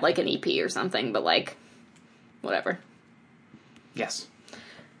may have had like an EP or something, but like whatever. Yes.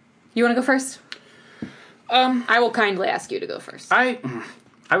 You want to go first? I will kindly ask you to go first. I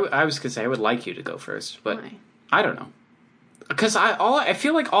was gonna say I would like you to go first, but Why? I don't know. Because I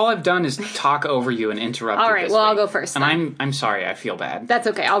feel like all I've done is talk over you and interrupt you. All right, this well, I'll week. go first. And then. I'm sorry, I feel bad. That's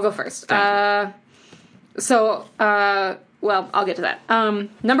okay. I'll go first. Thank Well, I'll get to that.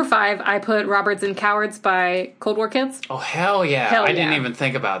 Number 5, I put Robards and Cowards by Cold War Kids. Oh, hell yeah. Hell I didn't yeah. even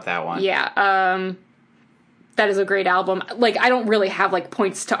think about that one. Yeah, that is a great album. Like, I don't really have, like,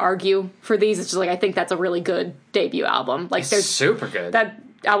 points to argue for these. It's just, like, I think that's a really good debut album. Like, It's there's super good. that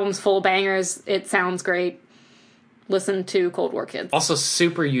album's full of bangers. It sounds great. Listen to Cold War Kids. Also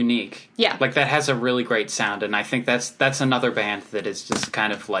super unique. Yeah. Like, that has a really great sound, and I think that's another band that is just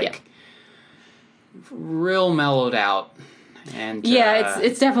kind of, like, real mellowed out. And Yeah,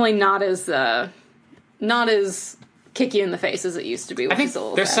 it's definitely not as kick you in the face as it used to be. Which I think is a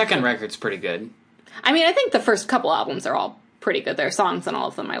little their sad. second record's pretty good. I mean, I think the first couple albums are all pretty good. There are songs on all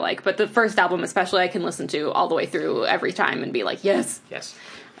of them I like, but the first album especially I can listen to all the way through every time and be like, yes. Yes.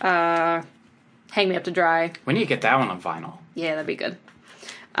 Hang Me Up to Dry. We need to get that one on vinyl. Yeah, that'd be good.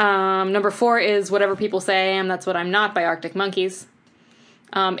 Number 4 is Whatever People Say I Am, That's What I'm Not by Arctic Monkeys.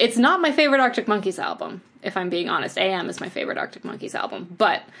 It's not my favorite Arctic Monkeys album, if I'm being honest. AM is my favorite Arctic Monkeys album,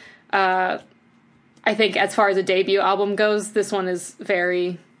 but I think as far as a debut album goes, this one is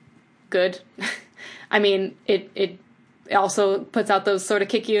very good. I mean, it also puts out those sort of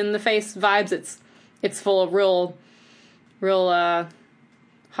kick you in the face vibes. It's full of real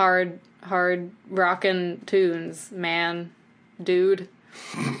hard rockin' tunes, man, dude.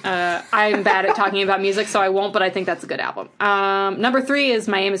 I'm bad at talking about music, so I won't, but I think that's a good album. Number 3 is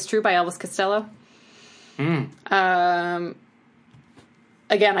My Aim is True by Elvis Costello.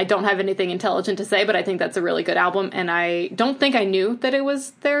 Again, I don't have anything intelligent to say, but I think that's a really good album, and I don't think I knew that it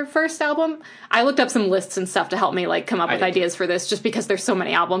was their first album. I looked up some lists and stuff to help me like come up with ideas for this, just because there's so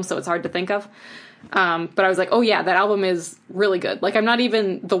many albums, so it's hard to think of. But I was like, oh yeah, that album is really good. Like, I'm not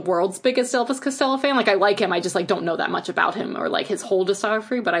even the world's biggest Elvis Costello fan. Like, I like him, I just like don't know that much about him or like his whole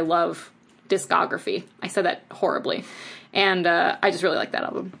discography, but I love discography. I said that horribly. And I just really like that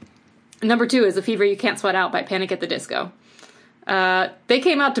album. Number 2 is A Fever You Can't Sweat Out by Panic at the Disco. They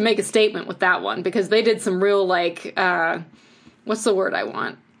came out to make a statement with that one because they did some real, like, what's the word I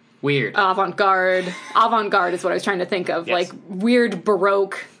want? Weird. Avant-garde. Avant-garde is what I was trying to think of. Yes. Like, weird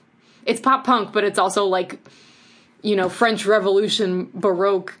Baroque. It's pop punk, but it's also, like, you know, French Revolution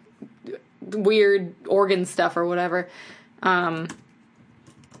Baroque weird organ stuff or whatever. And,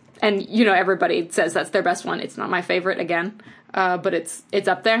 you know, everybody says that's their best one. It's not my favorite, again, but it's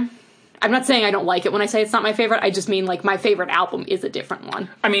up there. I'm not saying I don't like it when I say it's not my favorite. I just mean, like, my favorite album is a different one.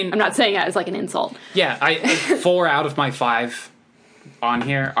 I mean, I'm not saying that as, like, an insult. Yeah, 4 out of my 5 on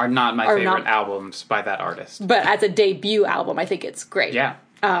here are not my favorite albums by that artist. But as a debut album, I think it's great. Yeah.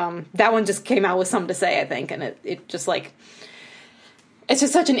 That one just came out with something to say, I think, and it just, like, it's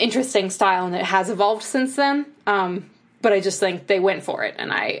just such an interesting style, and it has evolved since then. But I just think they went for it,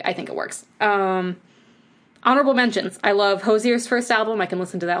 and I think it works. Honorable mentions. I love Hosier's first album. I can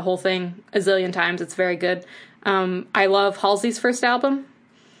listen to that whole thing a zillion times. It's very good. I love Halsey's first album.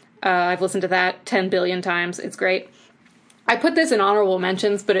 I've listened to that 10 billion times. It's great. I put this in honorable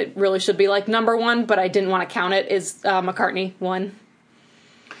mentions, but it really should be like number 1, but I didn't want to count it, is McCartney 1.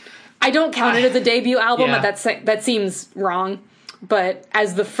 I don't count it as a debut album, Yeah. but that seems wrong. But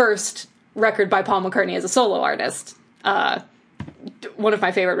as the first record by Paul McCartney as a solo artist, one of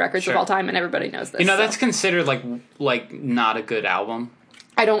my favorite records of all time, and everybody knows this. You know, that's considered like not a good album.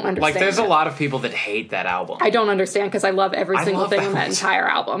 I don't understand. Like, there's a lot of people that hate that album. I don't understand, because I love every single thing in that entire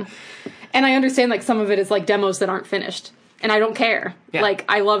album. And I understand, like, some of it is, like, demos that aren't finished. And I don't care. Yeah. Like,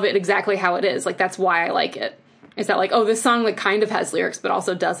 I love it exactly how it is. Like, that's why I like it. Is that, like, oh, this song, like, kind of has lyrics, but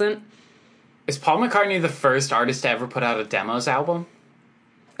also doesn't. Is Paul McCartney the first artist to ever put out a demos album?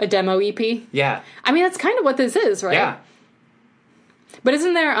 A demo EP? Yeah. I mean, that's kind of what this is, right? Yeah. But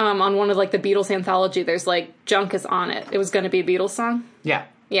isn't there, on one of, like, the Beatles anthology, there's, like, Junk is on it. It was going to be a Beatles song? Yeah.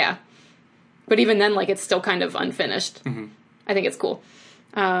 Yeah. But even then, like, it's still kind of unfinished. Mm-hmm. I think it's cool.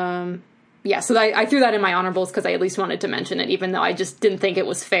 Yeah, so I threw that in my honorables because I at least wanted to mention it, even though I just didn't think it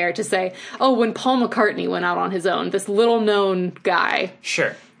was fair to say, oh, when Paul McCartney went out on his own, this little-known guy.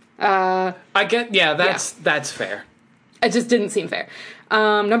 Sure. I get, that's fair. It just didn't seem fair.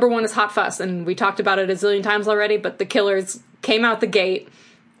 Number 1 is Hot Fuss, and we talked about it a zillion times already, but The Killers came out the gate,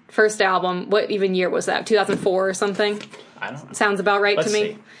 first album. What even year was that? 2004 or something? I don't know. Sounds about right Let's to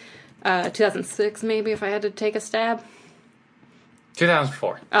me. see. 2006, maybe, if I had to take a stab.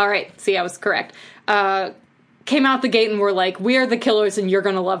 2004. All right. See, I was correct. Came out the gate and were like, we are the Killers and you're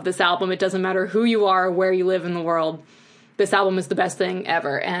going to love this album. It doesn't matter who you are or where you live in the world. this album is the best thing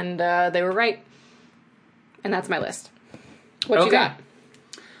ever. And they were right. And that's my list. What you got?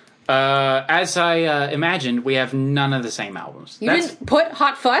 As I imagined, we have none of the same albums. You didn't put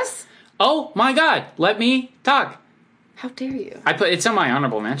Hot Fuss? Oh my god, let me talk. How dare you? It's on my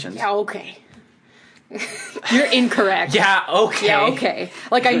honorable mentions. Yeah, okay. You're incorrect. Yeah, okay. Yeah, okay.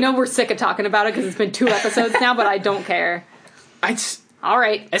 Like, I know we're sick of talking about it because it's been 2 episodes now, but I don't care. All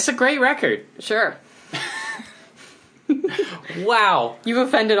right. It's a great record. Sure. Wow. You've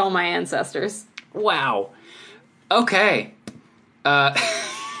offended all my ancestors. Wow. Okay.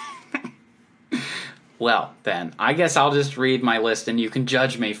 Well, then, I guess I'll just read my list and you can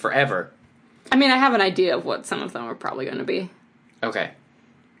judge me forever. I mean, I have an idea of what some of them are probably going to be. Okay.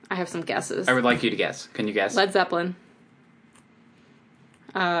 I have some guesses. I would like you to guess. Can you guess? Led Zeppelin.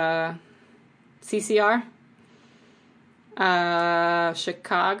 CCR.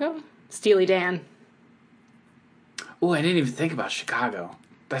 Chicago. Steely Dan. Oh, I didn't even think about Chicago.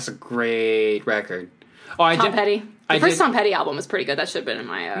 That's a great record. Oh, Tom Petty. The first Tom Petty album is pretty good. That should have been in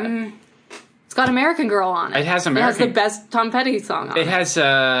my... It's got American Girl on it. It has American... It has the best Tom Petty song on it. It has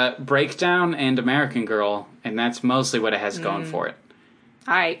Breakdown and American Girl, and that's mostly what it has going for it.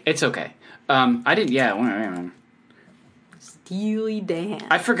 All right. It's okay. I didn't... Yeah. Steely Dan.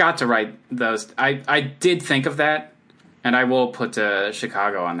 I forgot to write those. I did think of that, and I will put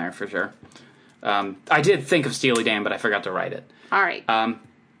Chicago on there for sure. I did think of Steely Dan, but I forgot to write it. All right.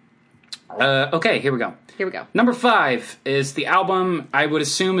 Okay, here we go. Here we go. Number 5 is the album I would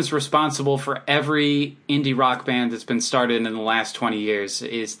assume is responsible for every indie rock band that's been started in the last 20 years.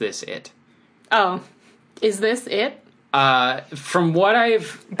 Is this it? Oh. Is this it? From what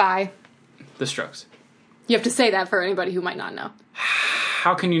I've... Bye. The Strokes. You have to say that for anybody who might not know.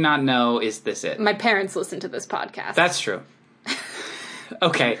 How can you not know Is This It? My parents listen to this podcast. That's true.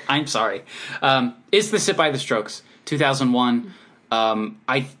 Okay, I'm sorry. Is This It by The Strokes, 2001.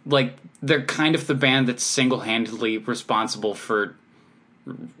 They're kind of the band that's single-handedly responsible for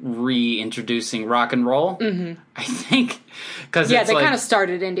reintroducing rock and roll. Mm-hmm. I think. Yeah, they kind of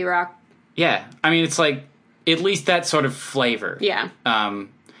started indie rock. Yeah. I mean, it's like, at least that sort of flavor. Yeah.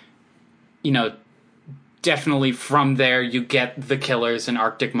 Definitely from there you get The Killers and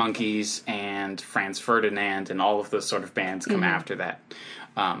Arctic Monkeys and Franz Ferdinand and all of those sort of bands come after that.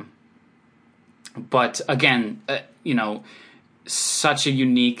 But again, such a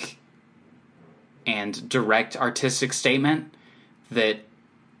unique and direct artistic statement that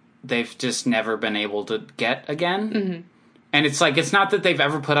they've just never been able to get again. Mm-hmm. And it's like, it's not that they've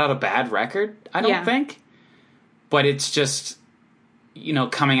ever put out a bad record, I don't think. But it's just,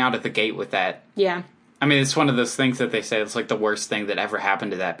 coming out of the gate with that. Yeah. I mean, it's one of those things that they say it's like the worst thing that ever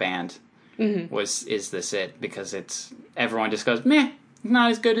happened to that band was Is This It? Because everyone just goes, meh,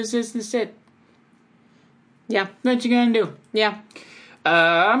 not as good as Is This It? Yeah. What you gonna do? Yeah.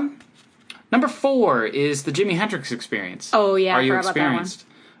 Number 4 is the Jimi Hendrix Experience. Oh, yeah. Are You Experienced?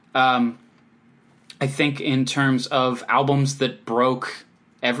 I think in terms of albums that broke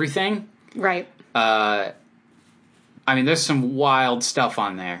everything. Right. I mean, there's some wild stuff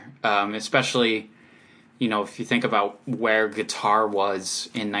on there, especially... if you think about where guitar was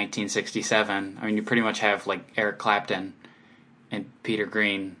in 1967, I mean, you pretty much have, like, Eric Clapton and Peter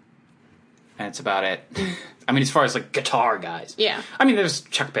Green, and it's about it. I mean, as far as, like, guitar guys. Yeah. I mean, there's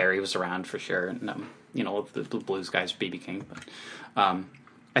Chuck Berry was around for sure, and, the blues guys, B.B. King. But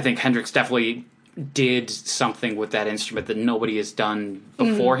I think Hendrix definitely did something with that instrument that nobody has done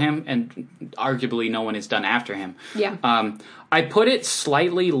before him, and arguably no one has done after him. Yeah. I put it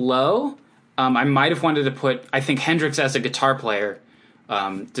slightly low. I might have wanted to put... I think Hendrix as a guitar player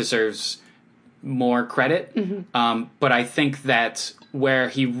deserves more credit. Mm-hmm. But I think that where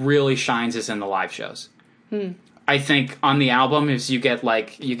he really shines is in the live shows. I think on the album is you get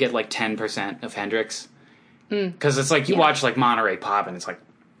like 10% of Hendrix. Because it's like you watch like Monterey Pop and it's like,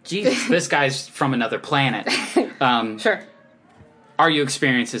 Jesus, this guy's from another planet. Sure. Are You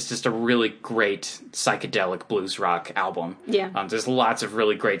Experienced is just a really great psychedelic blues rock album. Yeah. There's lots of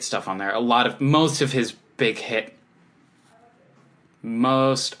really great stuff on there.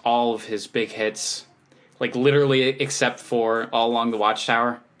 Most all of his big hits, like literally except for All Along the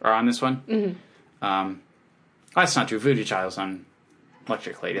Watchtower, are on this one. Mm-hmm. That's not true. Voodoo Child's on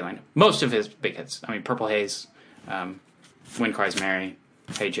Electric Ladyland. Most of his big hits. I mean, Purple Haze, Wind Cries Mary,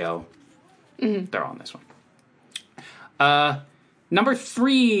 Hey Joe. Mm-hmm. They're all on this one. Number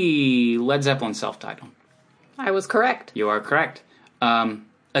 3, Led Zeppelin self-titled. I was correct. You are correct.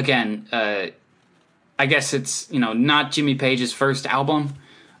 Again, I guess it's, not Jimmy Page's first album.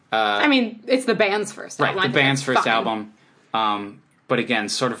 I mean, it's the band's first album. Right, the band's first album. But again,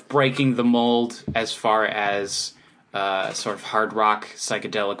 sort of breaking the mold as far as sort of hard rock,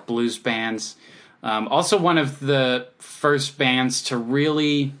 psychedelic blues bands. Also one of the first bands to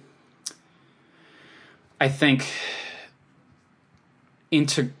really, I think,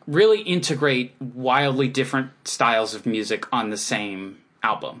 really integrate wildly different styles of music on the same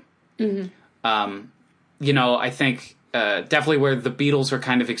album. Mm-hmm. I think definitely where the Beatles were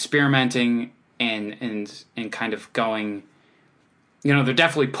kind of experimenting and kind of going, they're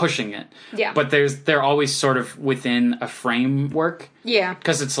definitely pushing it. Yeah. But they're always sort of within a framework. Yeah.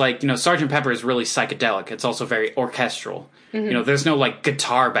 Because it's like, Sgt. Pepper is really psychedelic. It's also very orchestral. Mm-hmm. There's no like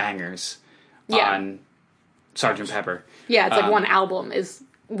guitar bangers on Sgt. Pepper. Yeah, it's like one album is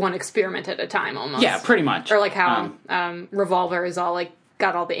one experiment at a time almost. Yeah, pretty much. Or like how Revolver is all like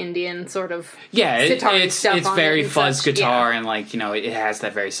got all the Indian sort of it's very fuzz guitar and like it has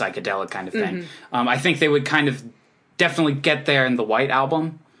that very psychedelic kind of thing. Mm-hmm. I think they would kind of definitely get there in the White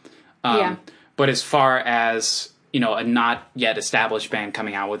Album. But as far as a not yet established band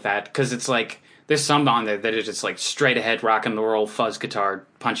coming out with that, because it's like there's some on there that are just like straight ahead rock and roll fuzz guitar,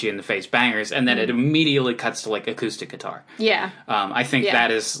 punchy in the face bangers, and then it immediately cuts to like acoustic guitar. Yeah, I think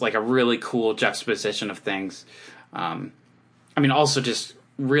that is like a really cool juxtaposition of things. Also just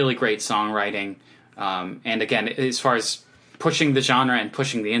really great songwriting. And again, as far as pushing the genre and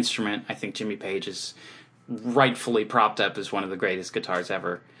pushing the instrument, I think Jimmy Page is rightfully propped up as one of the greatest guitars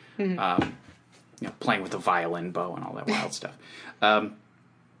ever. Mm-hmm. Playing with a violin bow and all that wild stuff.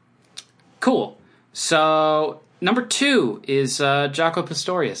 Cool. So number 2 is Jaco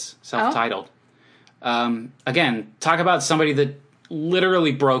Pastorius, self-titled. Again, talk about somebody that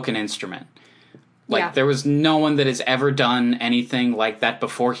literally broke an instrument. There was no one that has ever done anything like that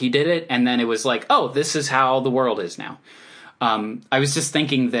before he did it, and then it was like, oh, this is how the world is now. I was just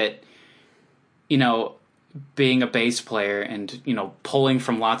thinking that, being a bass player and, pulling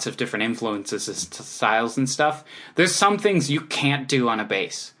from lots of different influences and styles and stuff, there's some things you can't do on a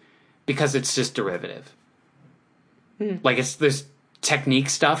bass because it's just derivative. There's technique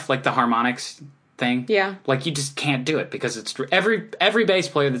stuff, like the harmonics thing. Yeah. Like, you just can't do it because it's every bass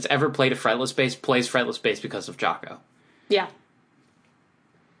player that's ever played a fretless bass plays fretless bass because of Jaco. Yeah.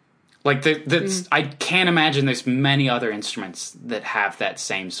 Like, I can't imagine there's many other instruments that have that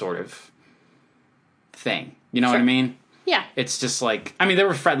same sort of thing. You know what I mean? Yeah. It's just like, there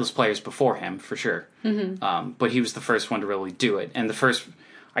were fretless players before him, for sure. Mm-hmm. But he was the first one to really do it. And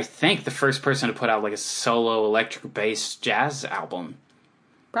I think the first person to put out like a solo electric bass jazz album.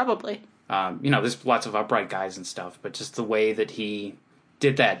 Probably. There's lots of upright guys and stuff, but just the way that he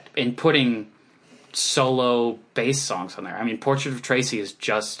did that and putting solo bass songs on there. Portrait of Tracy is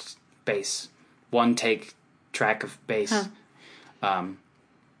just bass. One take track of bass. Huh.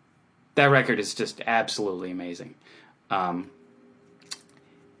 That record is just absolutely amazing. I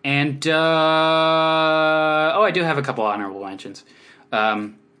do have a couple honorable mentions.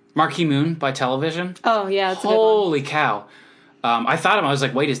 Marquee Moon by Television. Oh, yeah, that's Holy cow. I thought I was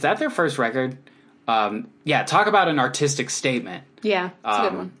like, wait, is that their first record? Talk about an artistic statement. Yeah, it's a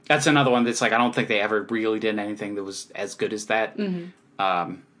good one. That's another one that's like, I don't think they ever really did anything that was as good as that.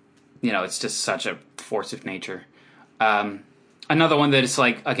 Mm-hmm. It's just such a force of nature. Another one that is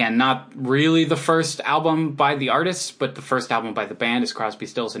like, again, not really the first album by the artist, but the first album by the band is Crosby,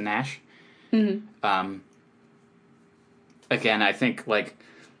 Stills, and Nash. Mm-hmm. Again, I think like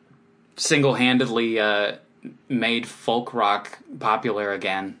single-handedly made folk rock popular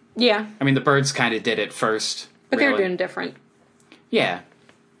again. Yeah. The Byrds kind of did it first. But really. They were doing different. Yeah.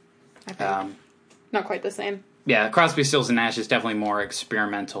 I think. Not quite the same. Yeah, Crosby, Stills, and Nash is definitely more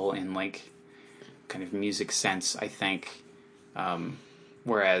experimental in like kind of music sense, I think.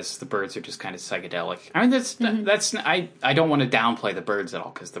 Whereas the Byrds are just kind of psychedelic. I don't want to downplay the Byrds at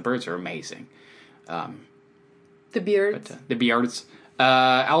all because the Byrds are amazing. The Beards. The Beards.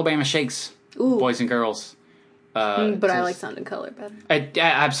 Alabama Shakes. Ooh. Boys and Girls. But I like Sound and Color better.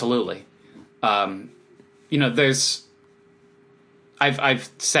 Absolutely. There's... I've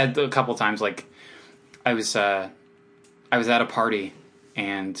said a couple times, like, I was at a party,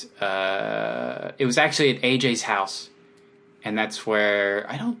 and it was actually at AJ's house, and that's where...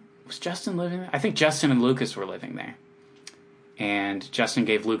 Was Justin living there? I think Justin and Lucas were living there. And Justin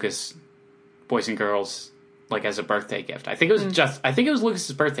gave Lucas Boys and Girls... like as a birthday gift. I think it was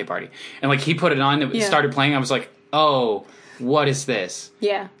Lucas's birthday party. And like he put it on, it started playing. I was like, "Oh, what is this?"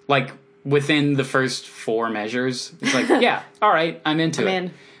 Yeah. Like within the first 4 measures, it's like, "Yeah, all right, I'm into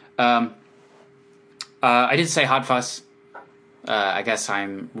it." I did say Hot Fuss. I guess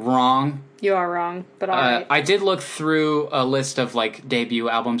I'm wrong. You are wrong, but all right. I did look through a list of like debut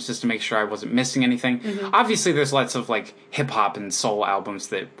albums just to make sure I wasn't missing anything. Mm-hmm. Obviously, there's lots of like hip hop and soul albums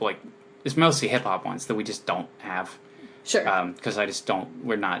that like it's mostly hip hop ones that we just don't have. Sure. Because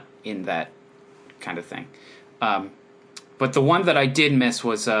we're not in that kind of thing. But the one that I did miss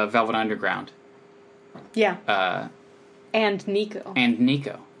was Velvet Underground. Yeah. And Nico. And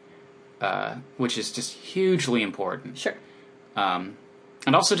Nico. Which is just hugely important. Sure. And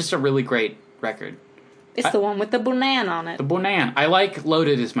also just a really great record. It's the one with the banana on it. The banana. I like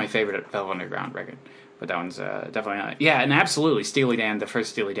Loaded is my favorite Velvet Underground record. But that one's definitely not. Yeah, and absolutely, Steely Dan, the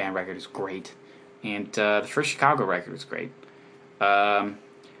first Steely Dan record is great. And the first Chicago record was great.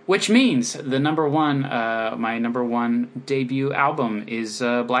 Which means the my number one debut album is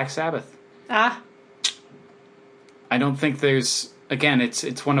Black Sabbath. Ah. I don't think there's... Again,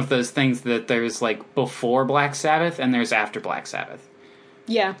 it's one of those things that there's, like, before Black Sabbath and there's after Black Sabbath.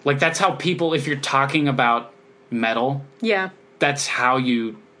 Yeah. Like, that's how people, if you're talking about metal... Yeah. That's how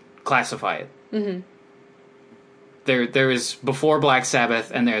you classify it. Mm-hmm. There is before Black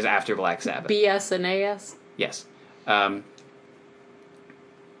Sabbath and there's after Black Sabbath. BS and AS? Yes. I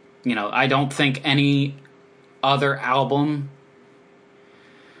don't think any other album...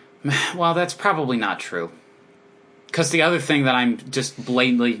 Well, that's probably not true. Because the other thing that I'm just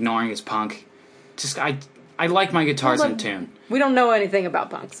blatantly ignoring is punk. Just, I like my guitars in tune. We don't know anything about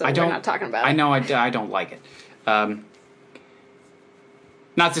punk, so we're not talking about it. I know I don't like it.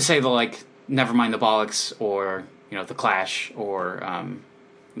 Not to say that, like, Nevermind the Bollocks or, The Clash or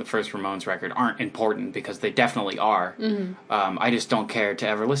the first Ramones record aren't important, because they definitely are. Mm-hmm. I just don't care to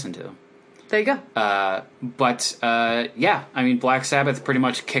ever listen to them. There you go. But Black Sabbath pretty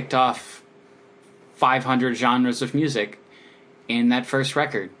much kicked off 500 genres of music in that first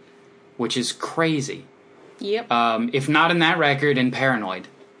record, which is crazy. Yep. If not in that record, in Paranoid.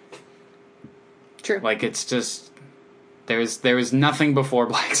 True. Like, it's just... There was nothing before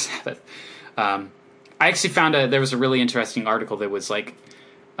Black Sabbath. I actually found there was a really interesting article that was like...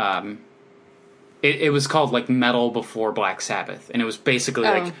 It was called, like, Metal Before Black Sabbath. And it was basically,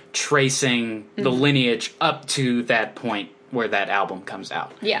 like, tracing the lineage up to that point where that album comes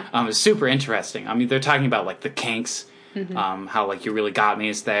out. Yeah. It's super interesting. I mean, they're talking about, like, the Kinks, how, like, You Really Got Me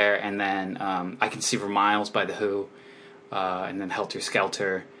is there, and then I Can See for Miles by The Who, and then Helter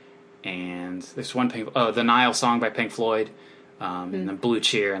Skelter, and there's one the Nile Song by Pink Floyd, and then Blue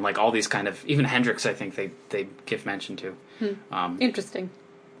Cheer, and, like, all these kind of, even Hendrix, I think they give mention to. Interesting.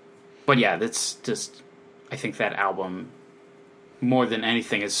 But yeah, that's just, I think that album, more than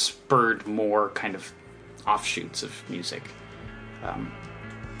anything, has spurred more kind of offshoots of music.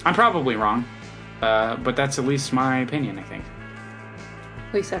 I'm probably wrong, but that's at least my opinion, I think.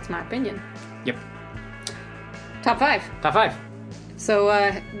 At least that's my opinion. Yep. Top 5. Top 5.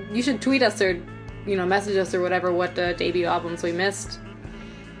 So you should tweet us or message us or whatever what debut albums we missed,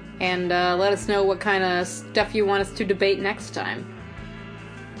 and let us know what kind of stuff you want us to debate next time.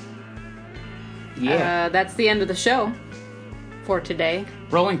 Yeah. That's the end of the show for today.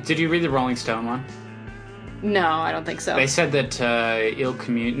 Did you read the Rolling Stone one? No, I don't think so. They said that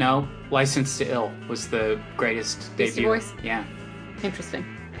License to Ill was the greatest Beastie debut. Boys? Yeah. Interesting.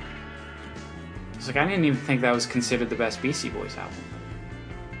 It's like, I didn't even think that was considered the best Beastie Boys album.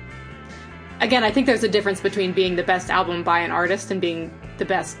 Again, I think there's a difference between being the best album by an artist and being the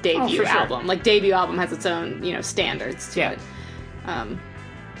best debut album. Like, debut album has its own, standards to it.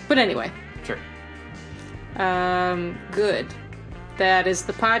 But anyway. Sure. Good. That is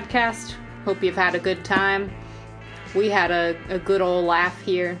the podcast. Hope you've had a good time. We had a good old laugh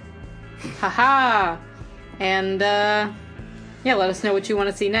here. Haha! And, let us know what you want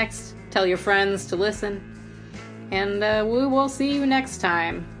to see next. Tell your friends to listen. And we will see you next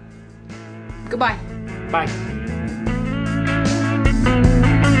time. Goodbye. Bye.